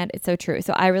sunscreen, and it's so true.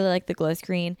 So I really like the Glow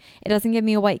Screen. It doesn't give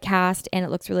me a white cast, and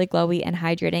it looks really glowy and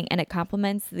hydrating, and it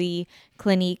complements the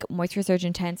Clinique Moisture Surge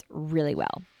Intense really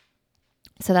well.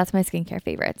 So that's my skincare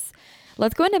favorites.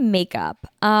 Let's go into makeup.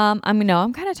 I'm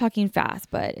kind of talking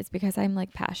fast, but it's because I'm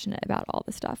like passionate about all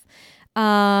this stuff.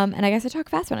 And I guess I talk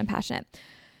fast when I'm passionate.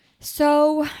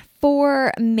 So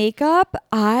for makeup,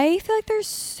 I feel like there's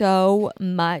so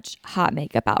much hot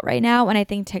makeup out right now, and I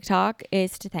think TikTok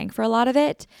is to thank for a lot of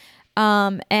it.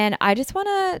 And I just want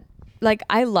to,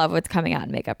 I love what's coming out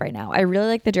in makeup right now. I really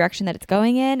like the direction that it's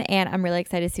going in, and I'm really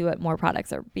excited to see what more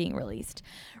products are being released.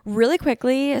 Really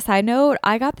quickly, side note,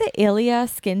 I got the Ilia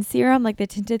skin serum, like the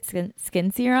tinted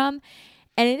skin serum,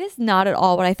 and it is not at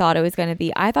all what I thought it was going to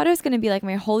be. I thought it was going to be like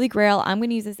my holy grail, I'm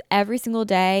going to use this every single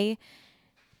day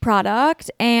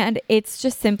product, and it's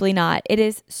just simply not. It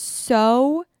is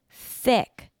so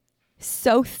thick.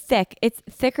 It's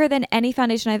thicker than any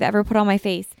foundation I've ever put on my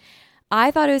face. I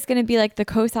thought it was going to be like the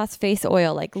Kosas face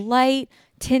oil, like light,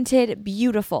 tinted,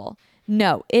 beautiful.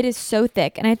 No, it is so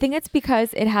thick. And I think it's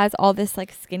because it has all this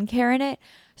like skincare in it.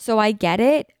 So I get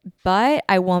it, but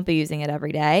I won't be using it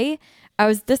every day. I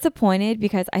was disappointed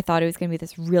because I thought it was going to be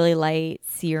this really light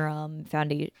serum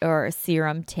foundation or a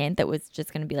serum tint that was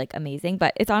just going to be like amazing.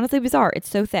 But it's honestly bizarre. It's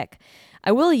so thick.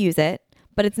 I will use it,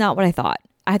 but it's not what I thought.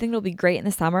 I think it'll be great in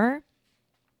the summer.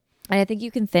 And I think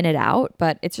you can thin it out,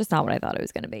 but it's just not what I thought it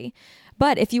was going to be.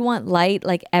 But if you want light,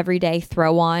 like everyday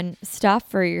throw on stuff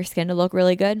for your skin to look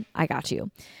really good, I got you.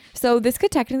 So this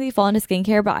could technically fall into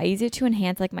skincare, but I use it to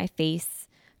enhance like my face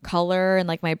color and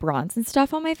like my bronze and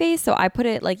stuff on my face. So I put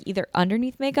it like either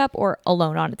underneath makeup or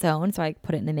alone on its own. So I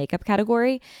put it in the makeup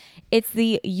category. It's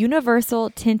the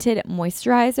Universal Tinted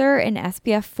Moisturizer in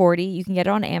SPF 40. You can get it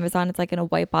on Amazon. It's like in a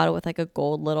white bottle with like a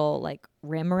gold little like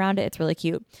rim around it. It's really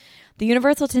cute. The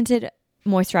Universal Tinted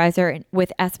Moisturizer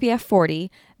with SPF 40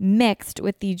 mixed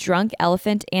with the Drunk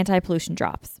Elephant Anti-Pollution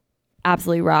Drops.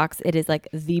 Absolutely rocks. It is like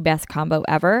the best combo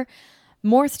ever.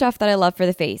 More stuff that I love for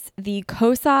the face. The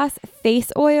Kosas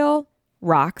Face Oil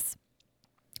rocks.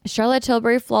 Charlotte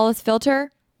Tilbury Flawless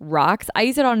Filter rocks. I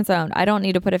use it on its own. I don't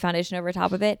need to put a foundation over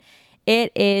top of it.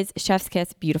 It is chef's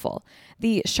kiss beautiful.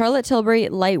 The Charlotte Tilbury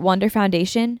Light Wonder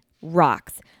Foundation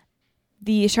rocks.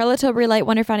 The Charlotte Tilbury Light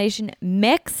Wonder Foundation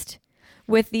mixed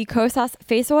with the Kosas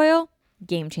Face Oil,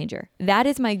 game changer. That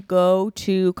is my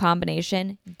go-to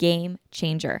combination, game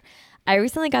changer. I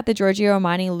recently got the Giorgio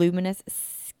Armani Luminous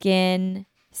Skin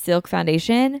Silk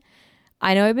Foundation.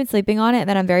 I know I've been sleeping on it and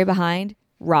that I'm very behind.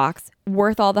 Rocks.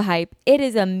 Worth all the hype. It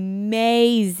is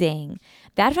amazing.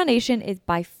 That foundation is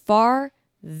by far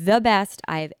the best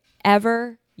I've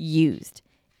ever used.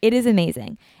 It is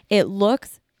amazing. It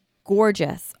looks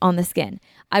gorgeous on the skin.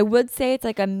 I would say it's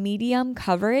like a medium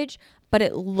coverage, but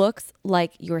it looks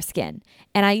like your skin.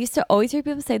 And I used to always hear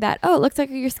people say that, oh, it looks like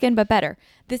your skin, but better.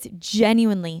 This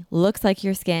genuinely looks like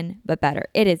your skin, but better.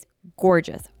 It is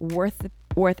gorgeous, worth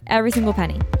every single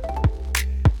penny.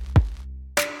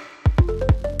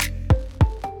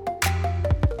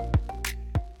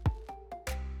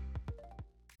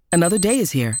 Another day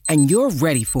is here, and you're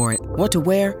ready for it. What to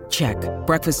wear? Check.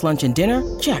 Breakfast, lunch, and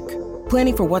dinner? Check.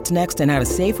 Planning for what's next and how to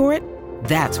save for it?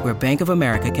 That's where Bank of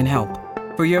America can help.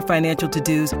 For your financial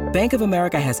to-dos, Bank of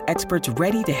America has experts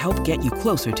ready to help get you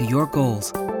closer to your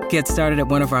goals. Get started at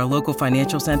one of our local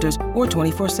financial centers or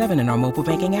 24/7 in our mobile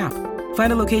banking app.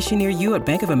 Find a location near you at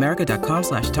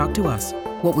bankofamerica.com/talktous.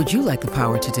 What would you like the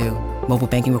power to do? Mobile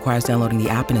banking requires downloading the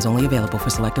app and is only available for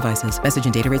select devices. Message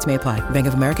and data rates may apply. Bank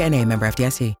of America N.A., member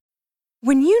FDIC.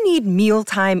 When you need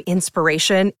mealtime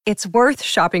inspiration, it's worth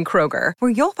shopping Kroger, where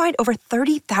you'll find over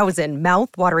 30,000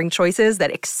 mouth-watering choices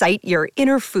that excite your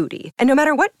inner foodie. And no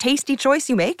matter what tasty choice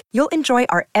you make, you'll enjoy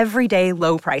our everyday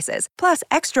low prices, plus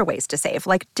extra ways to save,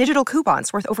 like digital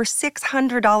coupons worth over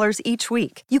 $600 each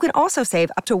week. You can also save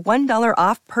up to $1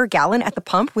 off per gallon at the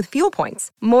pump with fuel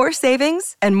points. More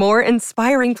savings and more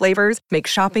inspiring flavors make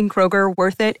shopping Kroger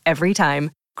worth it every time.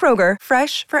 Kroger,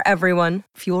 fresh for everyone.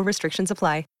 Fuel restrictions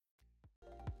apply.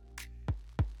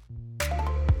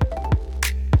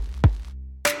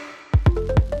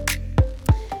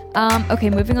 Okay,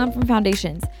 moving on from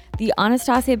foundations. The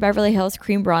Anastasia Beverly Hills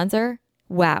Cream Bronzer,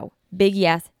 wow, big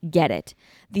yes, get it.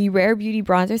 The Rare Beauty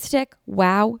Bronzer Stick,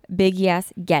 wow, big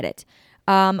yes, get it.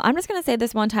 I'm just going to say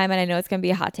this one time, and I know it's going to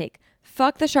be a hot take.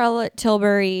 Fuck the Charlotte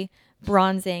Tilbury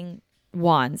bronzing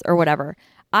wands or whatever.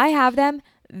 I have them.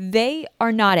 They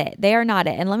are not it. They are not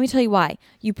it. And let me tell you why.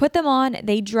 You put them on,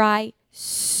 they dry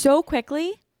so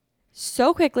quickly.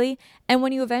 And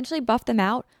when you eventually buff them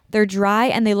out, they're dry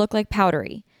and they look like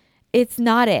powdery. It's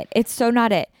not it. It's so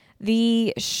not it.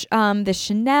 The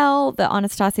Chanel, the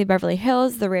Anastasia Beverly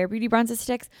Hills, the Rare Beauty Bronzer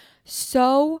Sticks,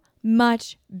 so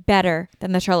much better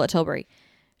than the Charlotte Tilbury.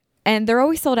 And they're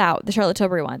always sold out, the Charlotte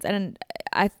Tilbury ones. And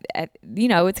I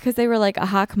it's because they were like a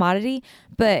hot commodity,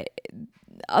 but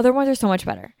other ones are so much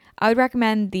better. I would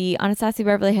recommend the Anastasia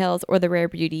Beverly Hills or the Rare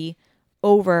Beauty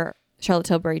over Charlotte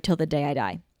Tilbury till the day I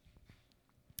die.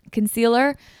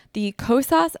 Concealer, the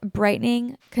Kosas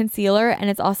Brightening Concealer, and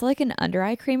it's also like an under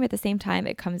eye cream at the same time.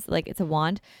 It comes like it's a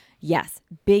wand. Yes,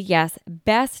 big yes.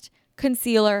 Best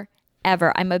concealer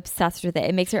ever. I'm obsessed with it.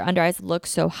 It makes your under eyes look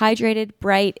so hydrated,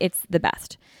 bright. It's the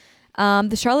best.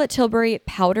 The Charlotte Tilbury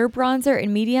Powder Bronzer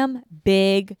in medium,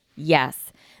 big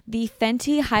yes. The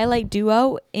Fenty Highlight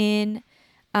Duo in,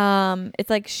 it's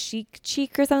like Chic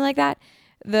Cheek or something like that.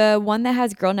 The one that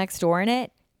has Girl Next Door in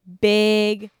it,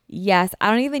 big yes. I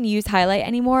don't even use highlight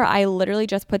anymore. I literally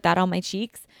just put that on my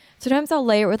cheeks. Sometimes I'll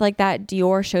layer it with like that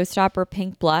Dior Showstopper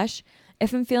pink blush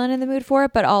if I'm feeling in the mood for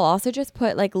it, but I'll also just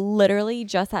put like literally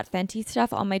just that Fenty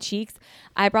stuff on my cheeks,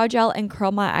 eyebrow gel, and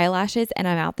curl my eyelashes, and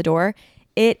I'm out the door.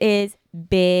 It is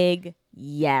big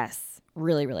yes.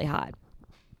 Really, really hot.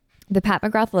 The Pat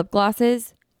McGrath lip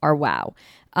glosses are wow.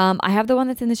 I have the one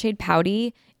that's in the shade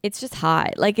Pouty. It's just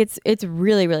hot. Like it's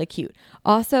really, really cute.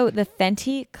 Also, the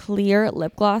Fenty clear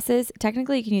lip glosses.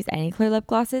 Technically, you can use any clear lip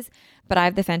glosses, but I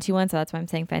have the Fenty one, so that's why I'm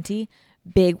saying Fenty.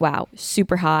 Big wow.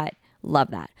 Super hot. Love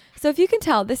that. So if you can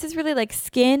tell, this is really like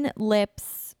skin,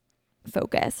 lips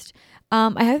focused.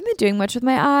 I haven't been doing much with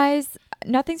my eyes.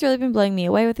 Nothing's really been blowing me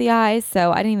away with the eyes,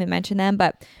 so I didn't even mention them,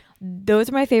 but those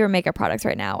are my favorite makeup products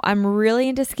right now. I'm really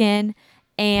into skin,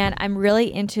 and I'm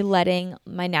really into letting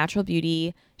my natural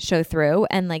beauty show through.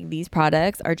 And like these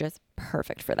products are just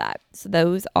perfect for that. So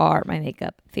those are my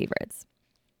makeup favorites.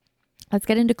 Let's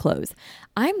get into clothes.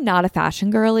 I'm not a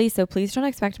fashion girly, so please don't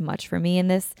expect much from me in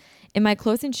this. In my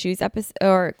clothes and shoes episode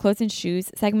or clothes and shoes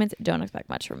segments, don't expect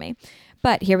much from me.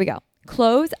 But here we go.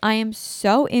 Clothes, I am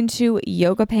so into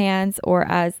yoga pants, or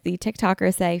as the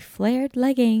TikTokers say, flared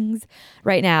leggings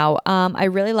right now. I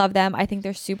really love them. I think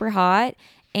they're super hot.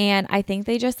 And I think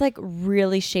they just like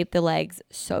really shape the legs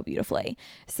so beautifully.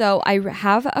 So I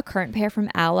have a current pair from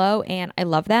Alo and I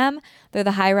love them. They're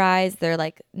the high rise. They're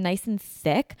like nice and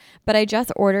thick, but I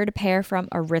just ordered a pair from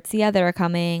Aritzia that are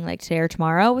coming like today or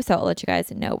tomorrow. So I'll let you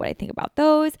guys know what I think about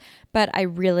those. But I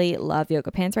really love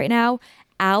yoga pants right now.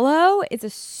 Alo is a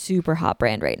super hot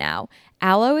brand right now.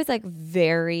 Alo is like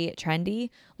very trendy.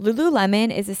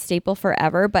 Lululemon is a staple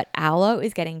forever, but Alo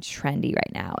is getting trendy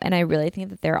right now. And I really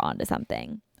think that they're onto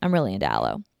something. I'm really into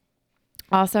Alo.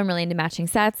 Also, I'm really into matching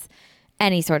sets.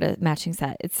 Any sort of matching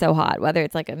set. It's so hot. Whether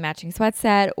it's like a matching sweat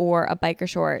set or a biker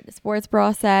short sports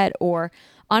bra set or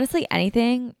honestly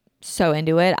anything. So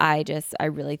into it. I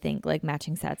really think like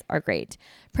matching sets are great.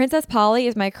 Princess Polly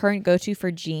is my current go-to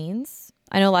for jeans.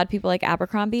 I know a lot of people like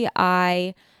Abercrombie.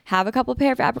 I have a couple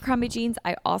pair of Abercrombie jeans.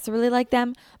 I also really like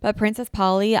them, but Princess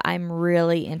Polly, I'm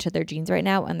really into their jeans right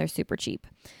now, and they're super cheap.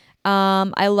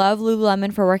 I love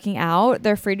Lululemon for working out.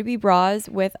 They're free to be bras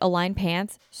with aligned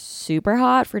pants. Super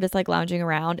hot for just like lounging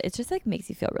around. It's just like makes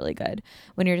you feel really good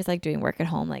when you're just like doing work at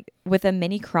home, like with a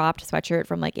mini cropped sweatshirt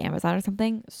from like Amazon or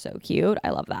something. So cute.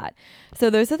 I love that. So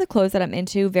those are the clothes that I'm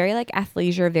into. Very like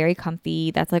athleisure, very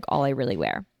comfy. That's like all I really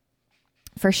wear.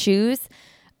 For shoes,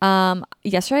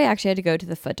 yesterday I actually had to go to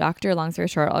the foot doctor. Long story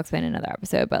short, I'll explain in another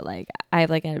episode, but like I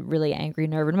have like a really angry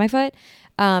nerve in my foot.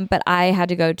 But I had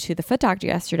to go to the foot doctor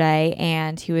yesterday,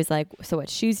 and he was like, so what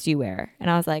shoes do you wear? And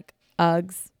I was like,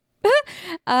 Uggs.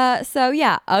 So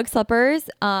yeah, Ugg slippers.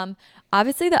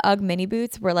 Obviously the Ugg mini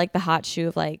boots were like the hot shoe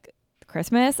of like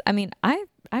Christmas. I mean,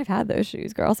 I've had those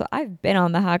shoes, girl. So I've been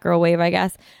on the hot girl wave, I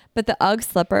guess. But the Ugg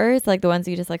slippers, like the ones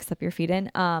you just like slip your feet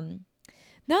in,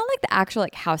 not like the actual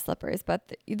like house slippers,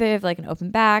 but they have like an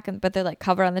open back, but they're like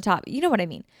covered on the top. You know what I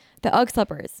mean? The Ugg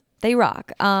slippers, they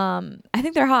rock. I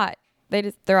think they're hot.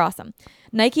 They're awesome.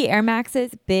 Nike Air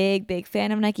Maxes, big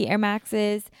fan of Nike Air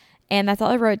Maxes. And that's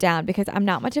all I wrote down because I'm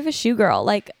not much of a shoe girl.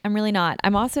 Like I'm really not.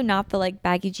 I'm also not the like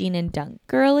baggy jean and dunk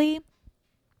girly.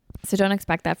 So don't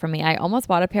expect that from me. I almost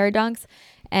bought a pair of Dunks,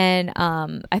 and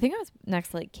I think I was next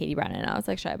to like Katie Brennan, and I was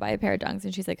like, should I buy a pair of Dunks?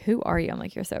 And she's like, who are you? I'm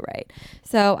like, you're so right.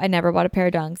 So I never bought a pair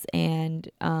of Dunks, and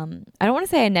I don't want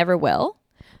to say I never will,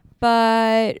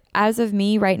 but as of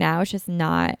me right now, it's just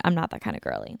not, I'm not that kind of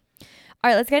girly. All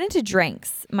right, let's get into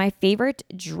drinks. My favorite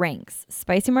drinks,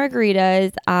 spicy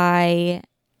margaritas. I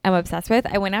am obsessed with.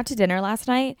 I went out to dinner last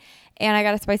night and I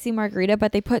got a spicy margarita,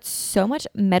 but they put so much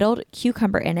meddled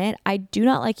cucumber in it. I do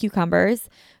not like cucumbers,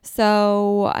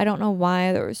 so I don't know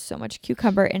why there was so much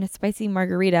cucumber in a spicy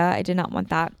margarita. I did not want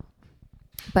that,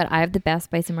 but I have the best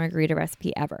spicy margarita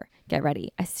recipe ever. Get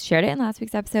ready. I shared it in last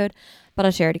week's episode, but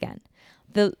I'll share it again.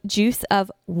 The juice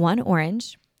of 1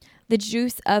 orange, the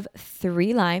juice of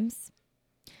 3 limes,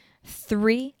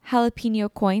 3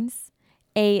 jalapeno coins,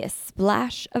 a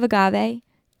splash of agave,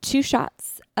 2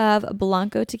 shots of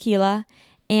Blanco tequila,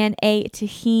 and a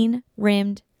Tajín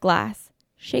rimmed glass,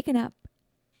 shaken up,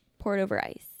 poured over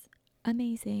ice.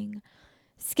 Amazing.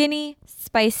 Skinny,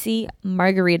 spicy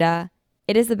margarita.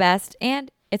 It is the best, and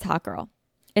it's hot girl.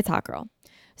 It's hot girl.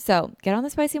 So get on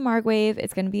the spicy marg wave.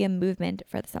 It's going to be a movement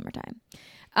for the summertime.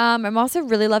 I'm also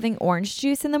really loving orange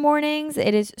juice in the mornings.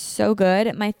 It is so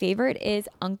good. My favorite is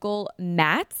Uncle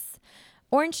Matt's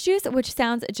orange juice, which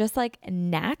sounds just like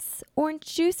Nat's orange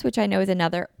juice, which I know is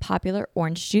another popular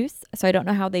orange juice. So I don't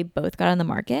know how they both got on the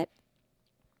market,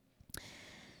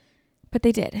 but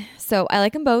they did. So I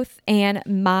like them both. And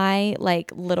my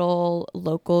like little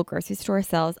local grocery store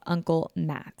sells Uncle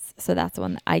Matt's. So that's the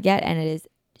one that I get, and it is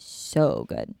so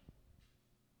good.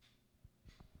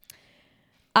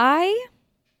 I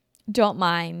don't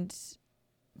mind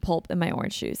pulp in my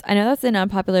orange juice. I know that's an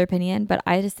unpopular opinion, but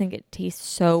I just think it tastes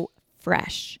so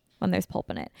fresh when there's pulp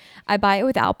in it. I buy it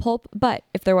without pulp, but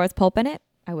if there was pulp in it,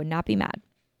 I would not be mad.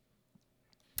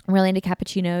 I'm really into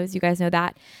cappuccinos. You guys know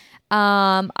that.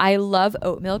 I love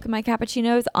oat milk in my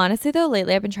cappuccinos. Honestly, though,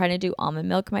 lately I've been trying to do almond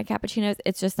milk in my cappuccinos.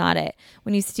 It's just not it.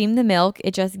 When you steam the milk,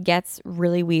 it just gets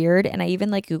really weird. And I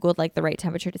even like Googled like the right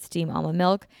temperature to steam almond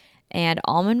milk. And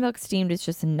almond milk steamed is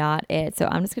just not it. So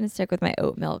I'm just going to stick with my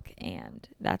oat milk, and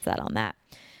that's that on that.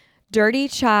 Dirty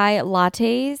chai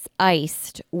lattes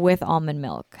iced with almond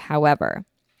milk. However,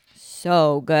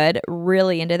 so good.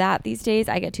 Really into that these days.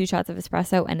 I get 2 shots of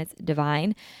espresso and it's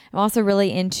divine. I'm also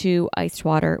really into iced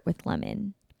water with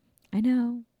lemon. I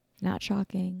know, not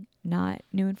shocking, not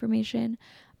new information,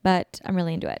 but I'm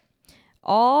really into it.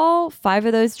 All 5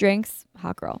 of those drinks,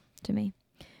 hot girl to me.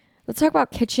 Let's talk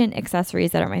about kitchen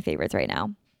accessories that are my favorites right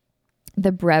now.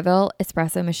 The Breville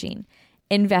espresso machine.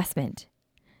 Investment.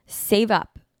 Save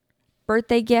up.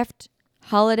 Birthday gift,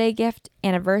 holiday gift,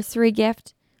 anniversary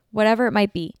gift, whatever it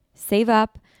might be. Save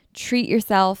up. Treat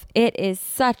yourself. It is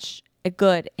such a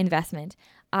good investment.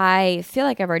 I feel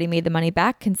like I've already made the money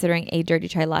back considering a dirty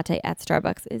chai latte at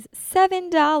Starbucks is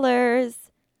 $7.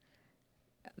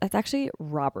 That's actually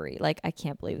robbery. Like, I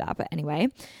can't believe that. But anyway,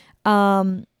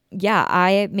 yeah,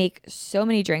 I make so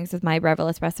many drinks with my Breville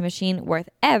espresso machine worth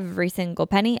every single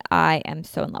penny. I am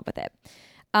so in love with it.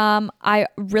 I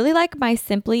really like my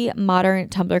Simply Modern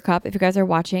tumbler cup. If you guys are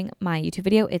watching my YouTube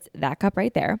video, it's that cup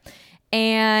right there.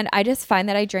 And I just find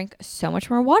that I drink so much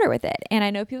more water with it. And I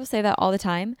know people say that all the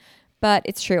time, but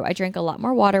it's true. I drink a lot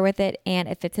more water with it, and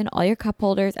it fits in all your cup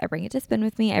holders. I bring it to spin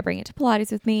with me. I bring it to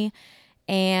Pilates with me,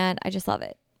 and I just love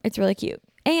it. It's really cute.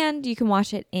 And you can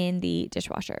wash it in the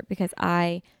dishwasher because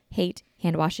I hate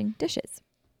hand washing dishes.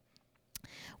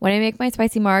 When I make my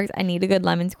spicy margs, I need a good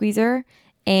lemon squeezer.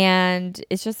 And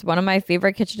it's just one of my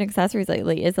favorite kitchen accessories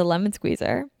lately is a lemon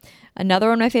squeezer. Another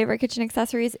one of my favorite kitchen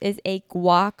accessories is a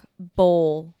guac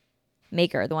bowl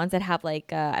maker. The ones that have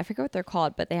like, I forget what they're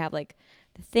called, but they have like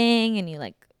the thing and you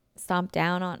like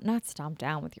not stomp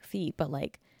down with your feet, but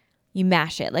like you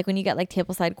mash it. Like when you get like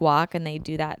tableside guac and they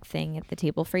do that thing at the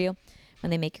table for you when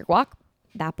they make your guac,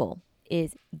 that bowl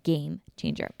is game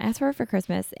changer. I asked for it for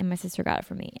Christmas and my sister got it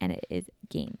for me and it is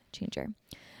game changer.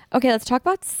 Okay, let's talk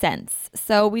about scents.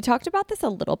 So we talked about this a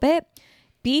little bit.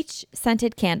 Beach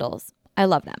scented candles. I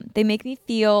love them. They make me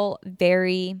feel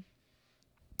very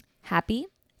happy,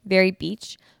 very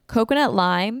beach. Coconut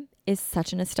lime is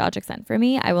such a nostalgic scent for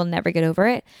me. I will never get over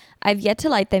it. I've yet to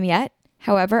light them yet.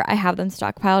 However, I have them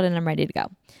stockpiled and I'm ready to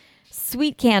go.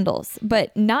 Sweet candles,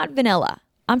 but not vanilla.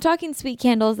 I'm talking sweet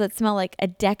candles that smell like a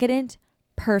decadent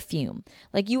perfume.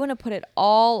 Like you want to put it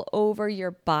all over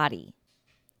your body.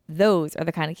 Those are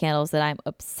the kind of candles that I'm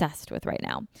obsessed with right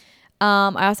now.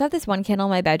 I also have this one candle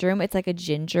in my bedroom. It's like a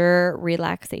ginger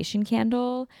relaxation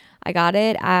candle. I got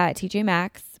it at TJ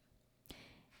Maxx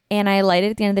and I light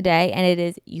it at the end of the day and it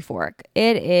is euphoric.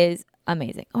 It is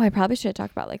amazing. Oh, I probably should have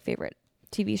talked about like favorite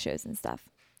TV shows and stuff.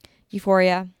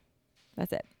 Euphoria.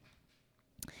 That's it.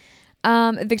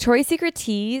 Victoria's Secret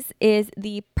Tease is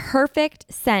the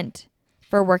perfect scent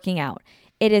for working out.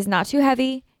 It is not too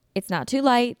heavy. It's not too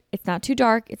light. It's not too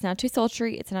dark. It's not too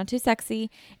sultry. It's not too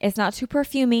sexy. It's not too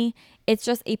perfumey. It's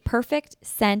just a perfect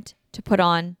scent to put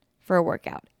on for a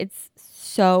workout. It's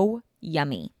so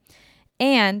yummy.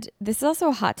 And this is also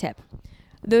a hot tip.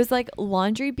 Those like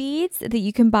laundry beads that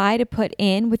you can buy to put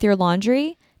in with your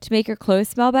laundry to make your clothes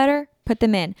smell better, put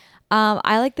them in.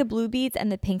 I like the blue beads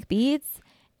and the pink beads,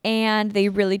 and they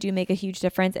really do make a huge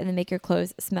difference and they make your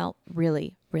clothes smell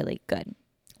really, really good.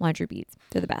 Laundry beads,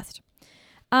 they're the best.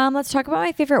 Let's talk about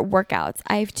my favorite workouts.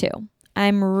 I have two.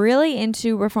 I'm really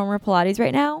into reformer Pilates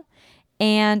right now,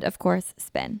 and of course,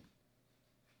 spin.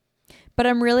 But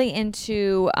I'm really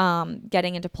into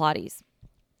getting into Pilates.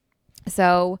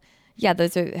 So yeah,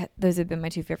 those have been my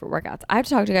two favorite workouts. I have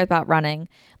to talk to you guys about running.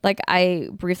 Like I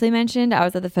briefly mentioned, I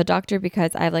was at the foot doctor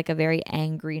because I have like a very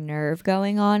angry nerve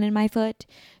going on in my foot.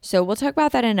 So we'll talk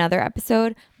about that in another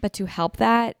episode. But to help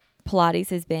that, Pilates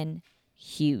has been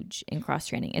huge in cross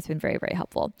training. It's been very, very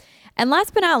helpful. And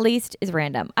last but not least is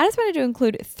random. I just wanted to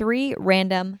include 3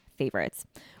 random favorites.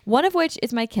 One of which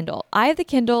is my Kindle. I have the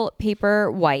Kindle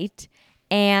Paperwhite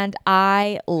and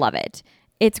I love it.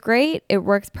 It's great. It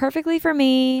works perfectly for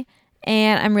me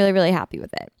and I'm really, really happy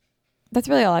with it. That's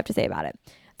really all I have to say about it.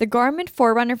 The Garmin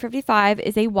Forerunner 55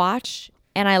 is a watch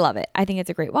and I love it. I think it's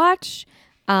a great watch.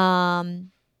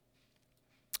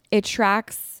 It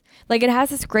tracks, like it has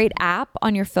this great app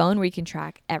on your phone where you can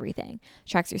track everything. It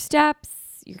tracks your steps,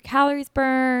 your calories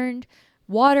burned,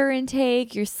 water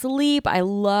intake, your sleep. I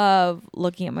love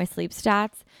looking at my sleep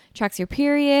stats. Tracks your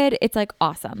period. It's like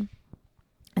awesome.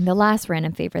 And the last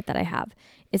random favorite that I have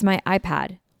is my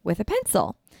iPad with a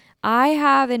pencil. I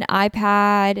have an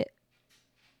iPad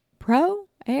Pro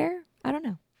Air. I don't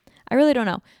know. I really don't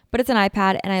know, but it's an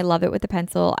iPad and I love it with the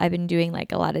pencil. I've been doing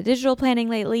like a lot of digital planning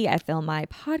lately. I film my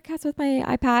podcast with my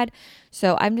iPad.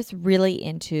 So I'm just really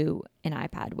into an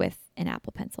iPad with an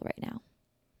Apple Pencil right now.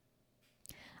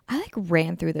 I like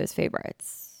ran through those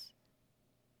favorites.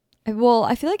 Well,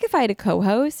 I feel like if I had a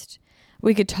co-host,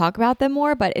 we could talk about them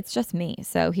more, but it's just me.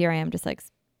 So here I am just like,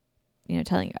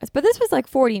 telling you guys. But this was like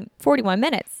 41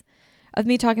 minutes of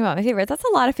me talking about my favorites. That's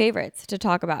a lot of favorites to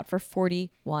talk about for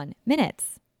 41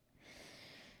 minutes.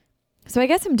 So I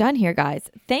guess I'm done here, guys.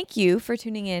 Thank you for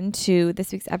tuning in to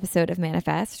this week's episode of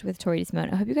Manifest with Tori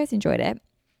DeSimone. I hope you guys enjoyed it.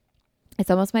 It's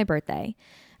almost my birthday.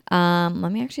 Let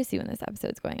me actually see when this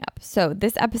episode's going up. So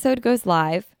this episode goes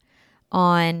live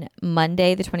on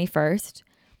Monday the 21st.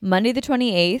 Monday the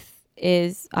 28th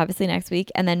is obviously next week.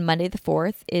 And then Monday the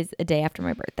 4th is a day after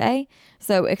my birthday.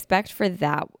 So expect for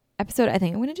that episode, I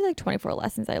think I'm going to do like 24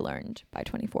 lessons I learned by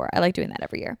 24. I like doing that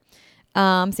every year.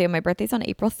 So yeah, my birthday's on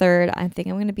April 3rd. I think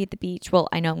I'm going to be at the beach. Well,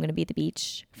 I know I'm going to be at the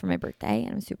beach for my birthday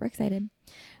and I'm super excited.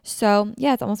 So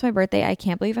yeah, it's almost my birthday. I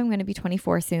can't believe I'm going to be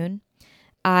 24 soon.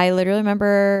 I literally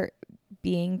remember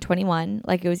being 21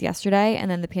 like it was yesterday and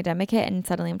then the pandemic hit and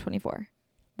suddenly I'm 24.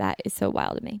 That is so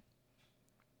wild to me.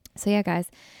 So yeah, guys,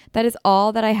 that is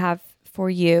all that I have for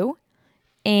you.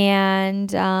 And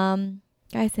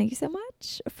guys, thank you so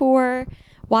much for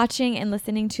watching and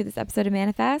listening to this episode of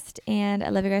Manifest. And I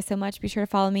love you guys so much. Be sure to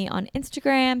follow me on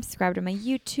Instagram, subscribe to my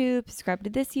YouTube, subscribe to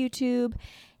this YouTube.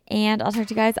 And I'll talk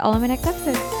to you guys all in my next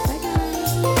episode. Bye.